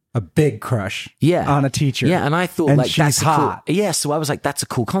 A big crush. Yeah. On a teacher. Yeah, and I thought and like she's that's hot. Cool, yeah, so I was like, that's a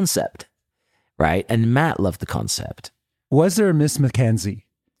cool concept. Right? And Matt loved the concept. Was there a Miss Mackenzie?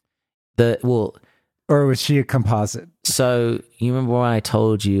 Or was she a composite? So you remember when I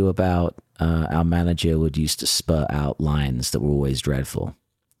told you about our manager would used to spurt out lines that were always dreadful?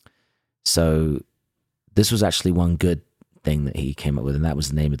 So this was actually one good thing that he came up with, and that was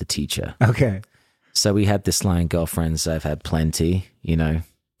the name of the teacher. Okay. So we had this line, girlfriends, I've had plenty,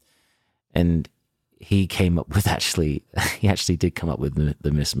 and he came up with he actually did come up with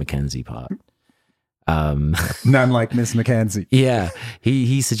the Miss Mackenzie part. None like Miss Mackenzie. Yeah,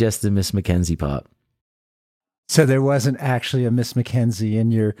 he suggested Miss Mackenzie part. So there wasn't actually a Miss Mackenzie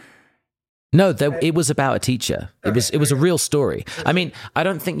in your... No, it was about a teacher. It was a real story. I mean, I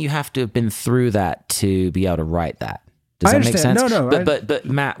don't think you have to have been through that to be able to write that. Does that make sense? No. But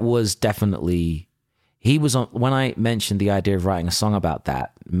Matt was definitely, he was on, when I mentioned the idea of writing a song about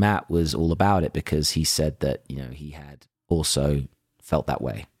that, Matt was all about it because he said that, he had also felt that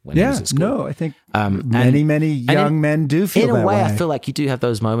way when he was at school. No, I think many young men do feel that way. In a way, I feel like you do have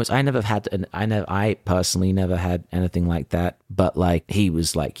those moments. I personally never had anything like that, but like he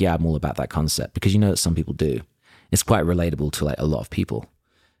was like, yeah, I'm all about that concept because that some people do. It's quite relatable to like a lot of people.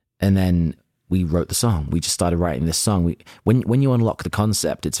 And then we wrote the song. We just started writing this song. When you unlock the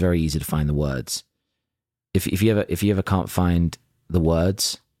concept, it's very easy to find the words. If you ever can't find the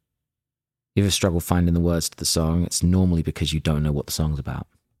words, if you ever struggle finding the words to the song, it's normally because you don't know what the song's about.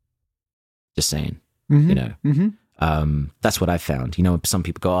 Just saying, that's what I found. Some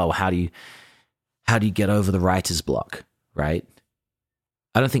people go, "Oh, how do you get over the writer's block?" Right?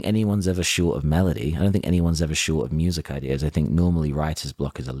 I don't think anyone's ever short of melody. I don't think anyone's ever short of music ideas. I think normally writer's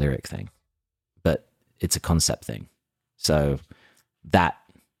block is a lyric thing, but it's a concept thing. So that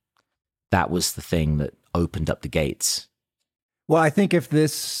was the thing that opened up the gates. Well, I think if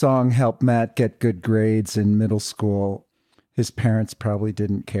this song helped Matt get good grades in middle school, his parents probably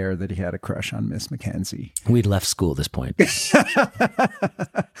didn't care that he had a crush on Miss Mackenzie. We'd left school at this point.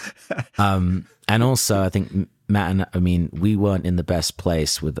 And also, I think Matt and we weren't in the best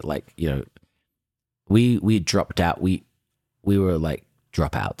place with we dropped out. We were like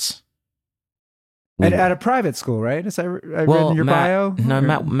dropouts. At a private school, right? As I read in your bio? No,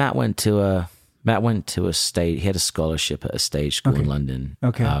 Matt went to a stage. He had a scholarship at a stage school in London.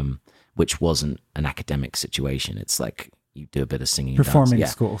 Okay. Which wasn't an academic situation. It's like you do a bit of singing, performing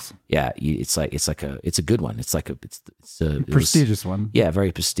dance. schools. Yeah, it's a good one. It's a prestigious one. Yeah,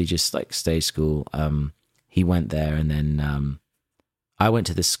 very prestigious like stage school. He went there, and then I went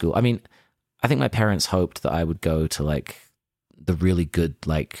to this school. I mean, I think my parents hoped that I would go to like the really good,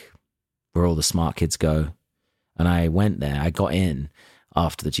 like where all the smart kids go, and I went there. I got in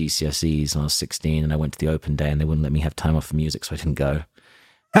after the GCSEs when I was 16, and I went to the open day, and they wouldn't let me have time off for music, so I didn't go.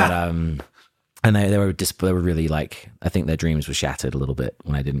 But and they were really like, I think their dreams were shattered a little bit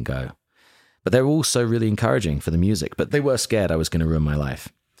when I didn't go. But they were also really encouraging for the music, but they were scared I was going to ruin my life,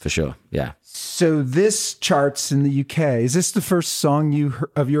 for sure. Yeah. So this charts in the UK. Is this the first song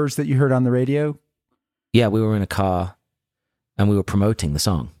of yours that you heard on the radio? Yeah, we were in a car and we were promoting the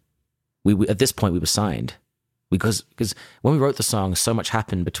song. We at this point we were signed because when we wrote the song, so much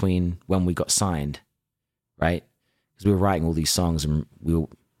happened between when we got signed, right? Because we were writing all these songs and we were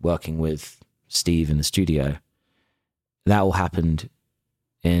working with Steve in the studio. That all happened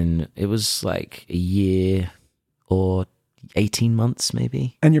it was like a year or 18 months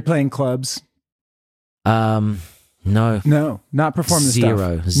maybe. And you're playing clubs? No, not performing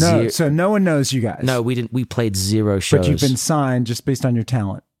zero. No, so no one knows you guys. No, we didn't. We played 0 shows. But you've been signed just based on your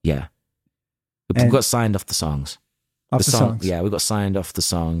talent. Yeah, we got signed off the songs. Songs. Yeah, we got signed off the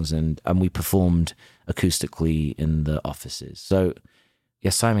songs, and we performed acoustically in the offices. So,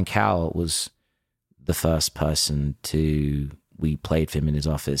 yeah, Simon Cowell was the first person we played for him in his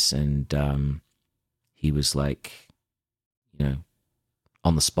office, and he was like,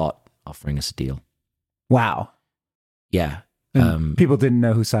 on the spot offering us a deal. Wow. Yeah. And people didn't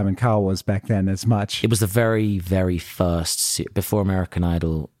know who Simon Cowell was back then as much. It was the very, very first, before American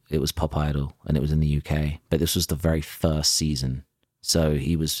Idol, it was Pop Idol, and it was in the UK. But this was the very first season. So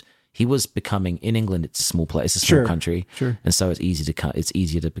he was becoming, in England, it's a small place, it's a small country. Sure. And so it's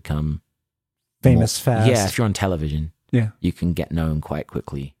easier to become famous fast. Yeah, if you're on television, yeah, you can get known quite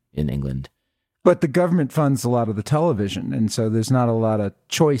quickly in England. But the government funds a lot of the television, and so there's not a lot of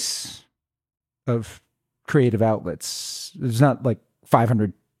choice of creative outlets. There's not like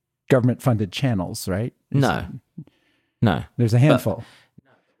 500 government-funded channels, right? No. There's a handful.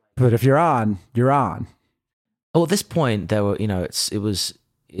 But if you're on, you're on. Well, at this point, there were,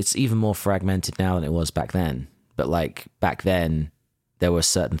 it's even more fragmented now than it was back then. But like back then, there were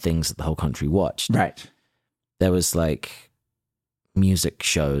certain things that the whole country watched. Right. There was like music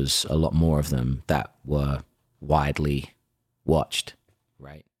shows, a lot more of them that were widely watched.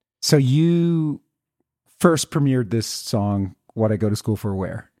 Right. So you first premiered this song, What I Go to School For,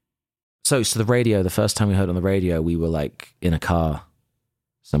 where? So the radio, the first time we heard on the radio, we were like in a car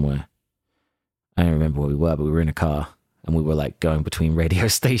somewhere. I don't remember where we were, but we were in a car and we were like going between radio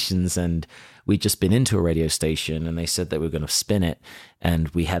stations, and we'd just been into a radio station and they said that we were going to spin it, and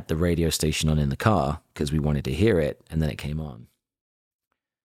we had the radio station on in the car because we wanted to hear it, and then it came on.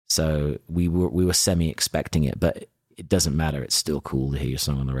 So we were semi-expecting it, but it doesn't matter. It's still cool to hear your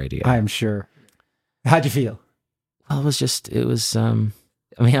song on the radio. I'm sure. How'd you feel? Well,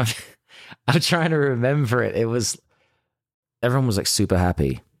 I'm trying to remember it. Everyone was like super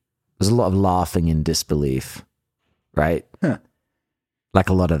happy. There's a lot of laughing in disbelief, right? Huh. Like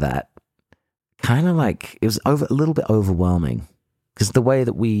a lot of that. Kind of like, it was a little bit overwhelming because the way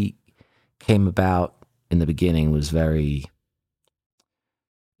that we came about in the beginning was it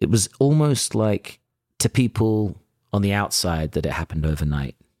was almost like to people on the outside that it happened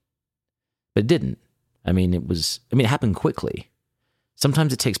overnight, but it didn't. It happened quickly.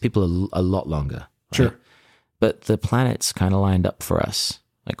 Sometimes it takes people a lot longer. Right? Sure. But the planets kind of lined up for us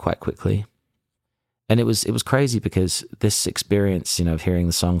like quite quickly. And it was crazy because this experience, of hearing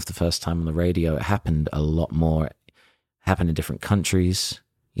the song for the first time on the radio, it happened a lot more. It happened in different countries,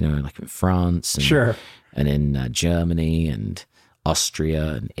 like in France and, sure, and in Germany and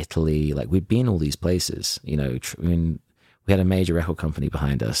Austria and Italy. Like we'd been all these places, we had a major record company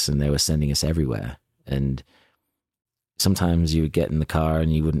behind us and they were sending us everywhere. And sometimes you would get in the car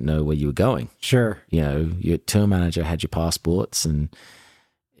and you wouldn't know where you were going. Sure. Your tour manager had your passports, and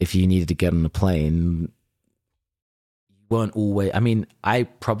if you needed to get on a plane, you weren't always... I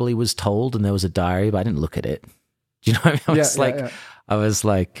probably was told and there was a diary, but I didn't look at it. Do you know what I mean? I was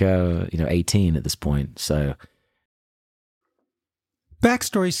like 18 at this point, so...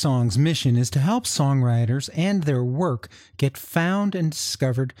 BackStory Song's mission is to help songwriters and their work get found and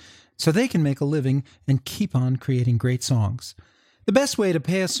discovered so they can make a living and keep on creating great songs. The best way to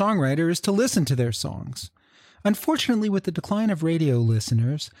pay a songwriter is to listen to their songs. Unfortunately, with the decline of radio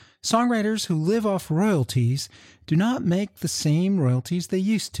listeners, songwriters who live off royalties do not make the same royalties they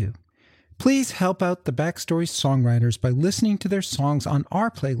used to. Please help out the BackStory songwriters by listening to their songs on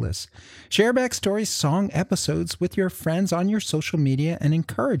our playlist. Share BackStory song episodes with your friends on your social media and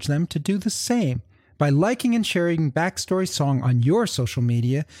encourage them to do the same. By liking and sharing BackStory song on your social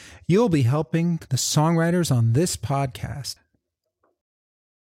media, you'll be helping the songwriters on this podcast.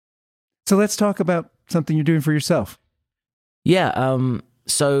 So let's talk about something you're doing for yourself. Yeah,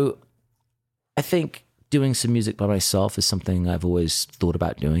 so I think doing some music by myself is something I've always thought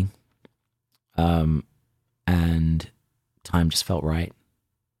about doing. And time just felt right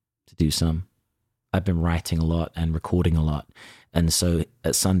to do some. I've been writing a lot and recording a lot. And so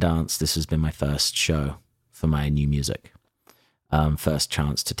at Sundance, this has been my first show for my new music. First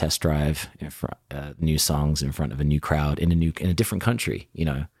chance to test drive new songs in front of a new crowd in a different country,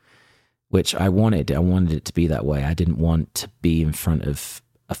 which I wanted. I wanted it to be that way. I didn't want to be in front of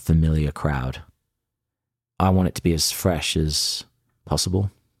a familiar crowd. I want it to be as fresh as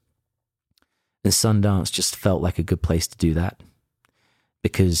possible. And Sundance just felt like a good place to do that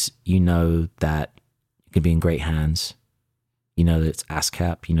because that you can be in great hands. That it's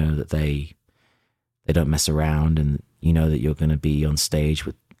ASCAP, that they don't mess around, and that you're going to be on stage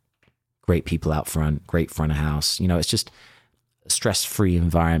with great people out front, great front of house. It's just a stress-free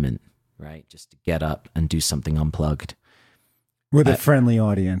environment, right? Just to get up and do something unplugged. With a friendly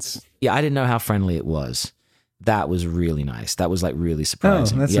audience. Yeah, I didn't know how friendly it was. That was really nice. That was like really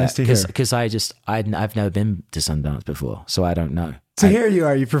surprising. Oh, that's nice to hear. Because I've never been to Sundance before, so I don't know. So here you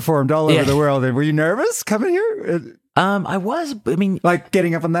are. You performed all over the world. And were you nervous coming here? I was. Like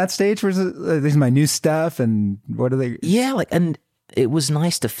getting up on that stage. Was it, this is my new stuff, and what are they? Yeah, and it was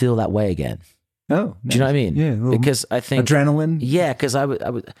nice to feel that way again. Oh, Do you know what I mean? Yeah, a little Because I think adrenaline. Yeah, because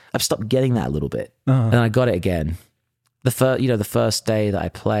I've stopped getting that a little bit, Uh-huh. and I got it again. The first day that I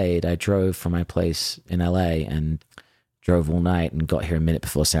played, I drove from my place in LA and drove all night and got here a minute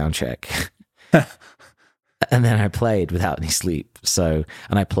before sound check, and then I played without any sleep. And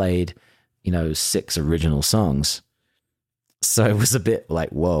I played, 6 original songs. So it was a bit like,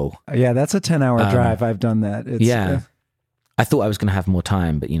 whoa. Yeah, that's a 10-hour drive. I've done that. It's, I thought I was going to have more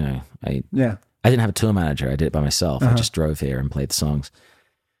time, but I didn't have a tour manager. I did it by myself. I just drove here and played the songs.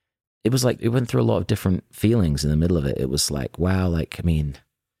 It was like, it went through a lot of different feelings in the middle of it. It was like, wow, it's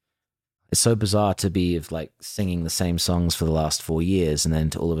so bizarre to be singing the same songs for the last 4 years and then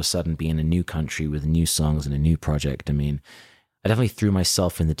to all of a sudden be in a new country with new songs and a new project. I definitely threw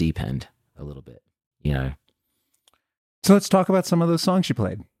myself in the deep end a little bit, So let's talk about some of those songs you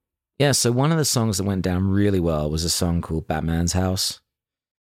played. Yeah, so one of the songs that went down really well was a song called Batman's House,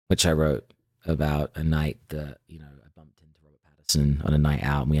 which I wrote about a night that, I bumped into Robert Pattinson on a night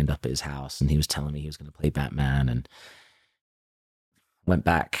out, and we ended up at his house, and he was telling me he was going to play Batman, and went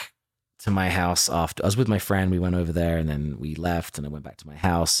back to my house after. I was with my friend, we went over there, and then we left, and I went back to my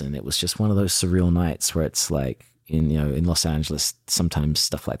house, and it was just one of those surreal nights where it's like, in Los Angeles, sometimes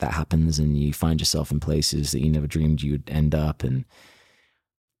stuff like that happens, and you find yourself in places that you never dreamed you would end up, and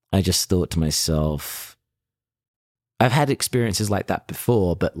I just thought to myself, I've had experiences like that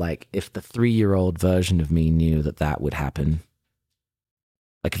before, but if the 3-year-old version of me knew that would happen,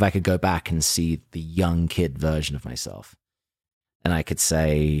 if I could go back and see the young kid version of myself, and I could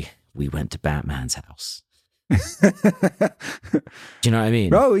say, we went to Batman's house. Do you know what I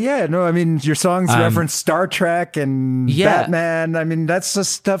mean? Oh, yeah. No, your songs reference Star Trek and Batman. That's the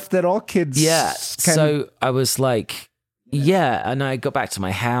stuff that all kids... Yeah, so I was like... Yeah, and I got back to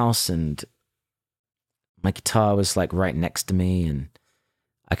my house and my guitar was right next to me, and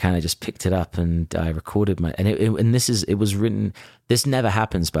I kind of just picked it up and I recorded it was written. This never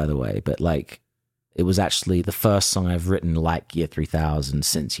happens, by the way, but it was actually the first song I've written year 3000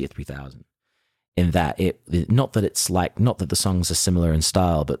 since year 3000. In that not that the songs are similar in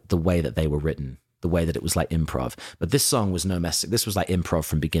style, but the way that they were written, the way that it was improv. But this song was no mess. This was improv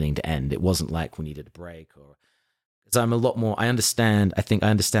from beginning to end. It wasn't we needed a break or. So I'm a lot more, I think I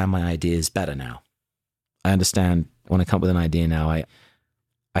understand my ideas better now. I understand when I come up with an idea now,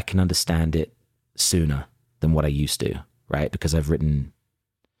 I can understand it sooner than what I used to, right? Because I've written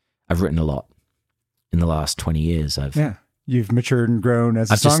a lot in the last 20 years. You've matured and grown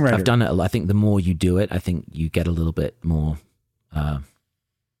as a songwriter. I've done it a lot. I think the more you do it, I think you get a little bit more,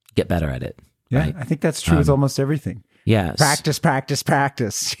 get better at it. Yeah, right? I think that's true with almost everything. Yeah.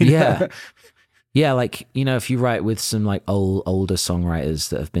 Practice. Yeah. Yeah, if you write with some older songwriters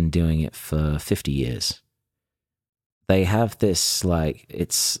that have been doing it for 50 years, they have this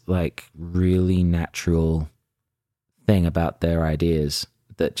it's really natural thing about their ideas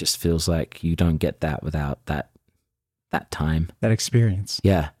that just feels like you don't get that without that time. That experience.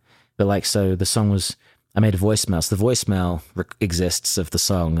 Yeah. But so the song was, I made a voicemail. So the voicemail exists of the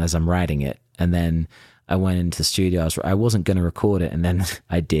song as I'm writing it. And then I went into the studio. I wasn't going to record it. And then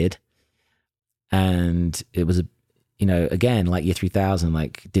I did. And it was again, year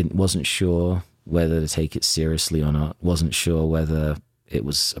 3000, wasn't sure whether to take it seriously or not, wasn't sure whether it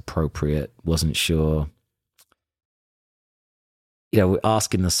was appropriate, wasn't sure. We're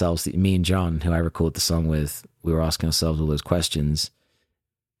asking ourselves, me and John, who I record the song with, we were asking ourselves all those questions,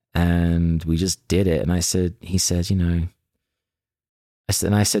 and we just did it. And he said,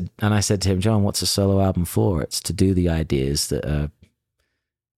 I said to him, John, what's a solo album for? It's to do the ideas that are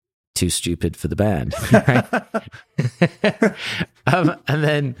too stupid for the band, right?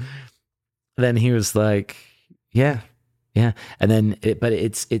 And then he was like, yeah, and then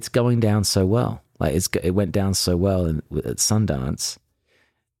it's going down so well. It went down so well at Sundance,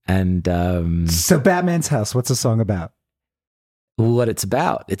 and so Batman's House. What's the song about? What it's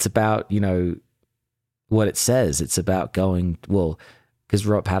about? It's about what it says. It's about going because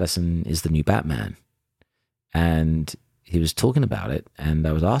Robert Pattinson is the new Batman, and he was talking about it, and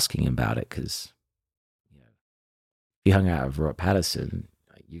I was asking him about it because, if you hung out with Robert Pattinson,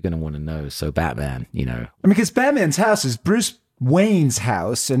 you're going to want to know. So Batman, because Batman's house is Bruce Wayne's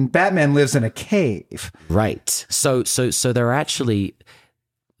house, and Batman lives in a cave. Right. So there are actually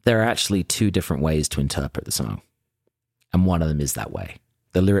 2 different ways to interpret the song, and one of them is that way.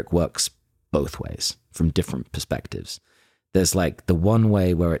 The lyric works both ways from different perspectives. There's the one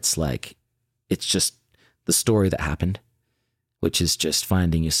way where it's it's just the story that happened, which is just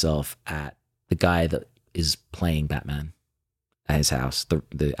finding yourself at the guy that is playing Batman at his house,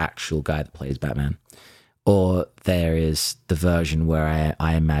 the actual guy that plays Batman. Or there is the version where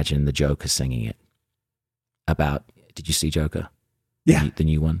I imagine the Joker singing it, about, did you see Joker? Yeah. The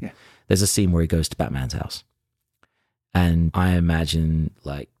new one? Yeah. There's a scene where he goes to Batman's house. And I imagine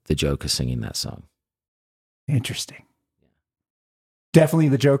like the Joker singing that song. Interesting. Definitely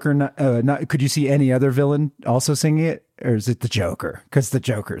the Joker. Not. Could you see any other villain also singing it, or is it the Joker? Because the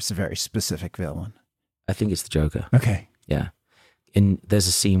Joker is a very specific villain. I think it's the Joker. Okay. Yeah. And there's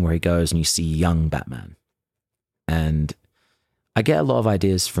a scene where he goes and you see young Batman. And I get a lot of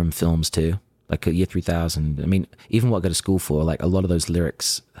ideas from films too, like Year 3000. I mean, even what I go to school for, like a lot of those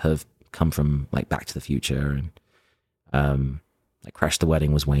lyrics have come from like Back to the Future, and like Crash the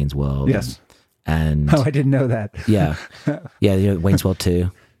Wedding was Wayne's World. Yes. And Oh, I didn't know that. yeah. Yeah, you know, Wayne's World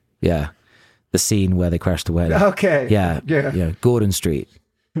 2. Yeah. The scene where they crash the wedding. Okay. Yeah. Yeah. Yeah. Gordon Street.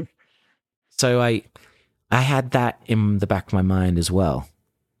 So I had that in the back of my mind as well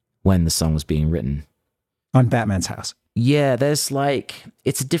when the song was being written. On Batman's house. Yeah, there's like,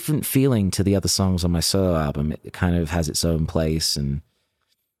 it's a different feeling to the other songs on my solo album. It kind of has its own place, and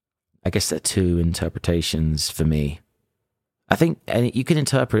I guess there are two interpretations for me. I think, and you can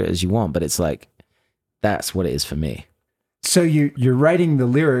interpret it as you want, but it's like, that's what it is for me. So you're writing the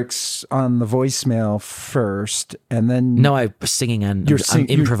lyrics on the voicemail first, and then No, I'm singing and I'm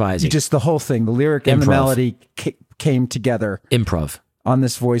improvising. You just the whole thing, the lyric and the Improv. melody came together Improv. on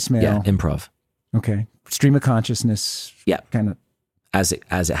this voicemail. Yeah, improv. Okay, stream of consciousness. Yeah. Kind of. As it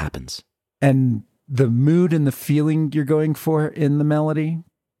happens. And the mood and the feeling you're going for in the melody,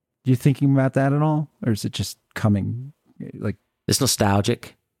 you thinking about that at all, or is it just coming like? It's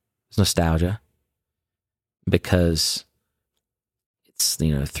nostalgic. It's nostalgia because it's,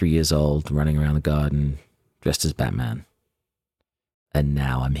 3 years old, running around the garden, dressed as Batman, and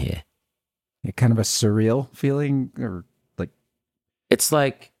now I'm here. Kind of a surreal feeling, or like It's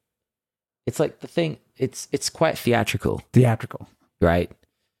like the thing. It's quite theatrical, theatrical. right?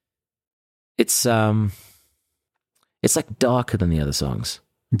 It's like darker than the other songs.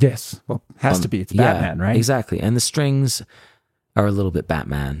 Yes, well, has to be. It's Batman, yeah, right? Exactly, and the strings are a little bit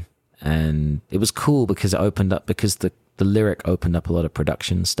Batman, and it was cool because it opened up, because the lyric opened up a lot of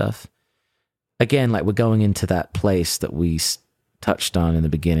production stuff. Again, like we're going into that place that we touched on in the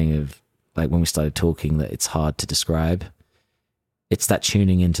beginning of, like when we started talking, that it's hard to describe. It's that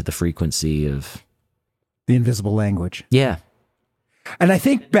tuning into the frequency of The invisible language. yeah. And I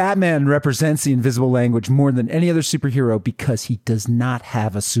think Batman represents the invisible language more than any other superhero because he does not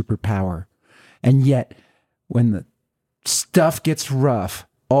have a superpower. And yet, when the stuff gets rough,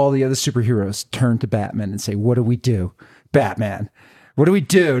 all the other superheroes turn to Batman and say, what do we do? Batman, what do we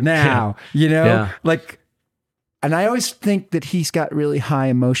do now? Yeah. Like, and I always think that he's got really high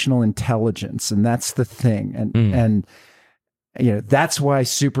emotional intelligence, and that's the thing. And that's why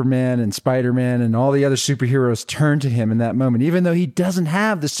Superman and Spider-Man and all the other superheroes turn to him in that moment. Even though he doesn't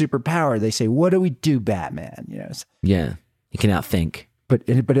have the superpower, they say, what do we do, Batman? Yeah, you can outthink. But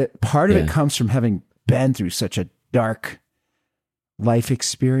part of it comes from having been through such a dark life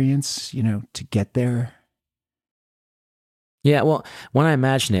experience, to get there. Yeah, well, when I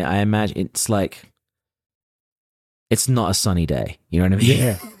imagine it's like, it's not a sunny day. You know what I mean?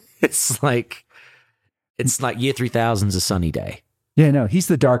 Yeah. It's like Year 3000's a sunny day. Yeah, no, he's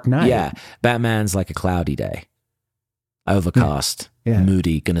the Dark Knight. Yeah, Batman's like a cloudy day. Overcast, Yeah.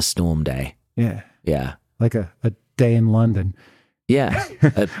 moody, gonna storm day. Yeah. Yeah. Like a day in London. Yeah.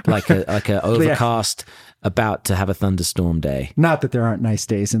 like a overcast, about to have a thunderstorm day. Not that there aren't nice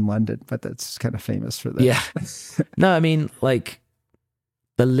days in London, but that's kind of famous for that. Yeah. No, I mean, like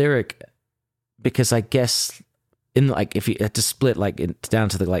the lyric, because I guess if you had to split down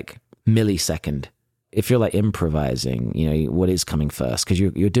to the millisecond, if you're like improvising, what is coming first? Because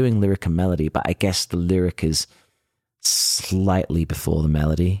you're doing lyric and melody, but I guess the lyric is slightly before the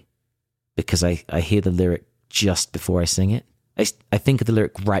melody, because I hear the lyric just before I sing it. I think of the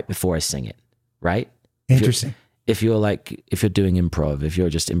lyric right before I sing it, right? Interesting. If you're doing improv, if you're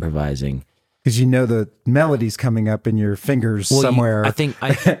just improvising, because the melody's coming up in your fingers somewhere. I think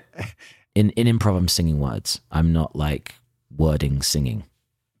in improv I'm singing words. I'm not like wording singing.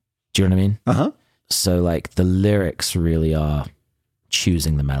 Do you know what I mean? Uh-huh. So like the lyrics really are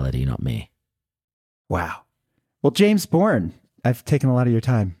choosing the melody, not me. Wow. Well, James Bourne, I've taken a lot of your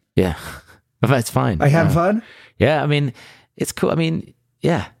time. Yeah, that's fine. I have fun. Yeah, I mean, it's cool. I mean,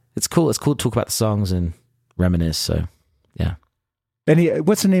 yeah, it's cool. It's cool to talk about the songs and reminisce. So, yeah.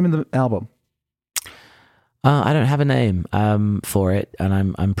 What's the name of the album? I don't have a name for it,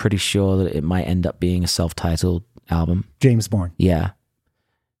 and I'm pretty sure that it might end up being a self-titled album. James Bourne. Yeah,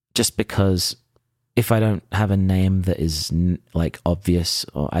 just because if I don't have a name that is obvious,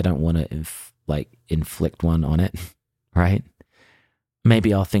 or I don't want to inflict one on it, right?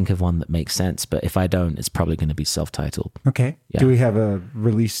 maybe I'll think of one that makes sense. But if I don't, it's probably going to be self-titled. Okay. Yeah. Do we have a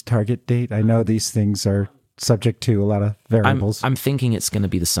release target date? I know these things are subject to a lot of variables. I'm thinking it's going to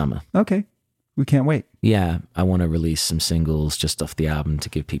be the summer. Okay. We can't wait. Yeah, I want to release some singles just off the album to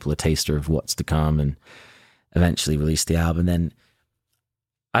give people a taster of what's to come, and eventually release the album. Then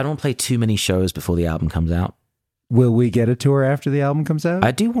I don't play too many shows before the album comes out. Will we get a tour after the album comes out?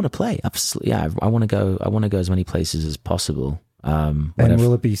 I do want to play. Absolutely. Yeah, I want to go. I want to go as many places as possible. And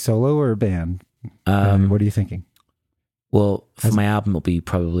will it be solo or a band? What are you thinking? Well, for my album, it'll be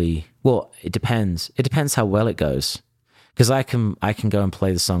probably. Well, it depends. It depends how well it goes, because I can go and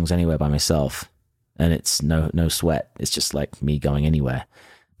play the songs anywhere by myself, and it's no sweat. It's just like me going anywhere.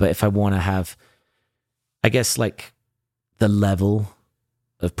 But if I want to have, I guess, like, the level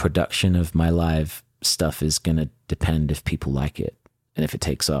of production of my live stuff is going to depend if people like it and if it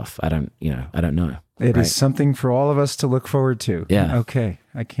takes off. I don't know. It is something for all of us to look forward to. Yeah. Okay.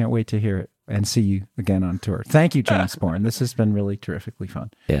 I can't wait to hear it and see you again on tour. Thank you, James Bourne. This has been really terrifically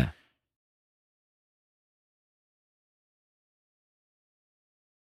fun. Yeah.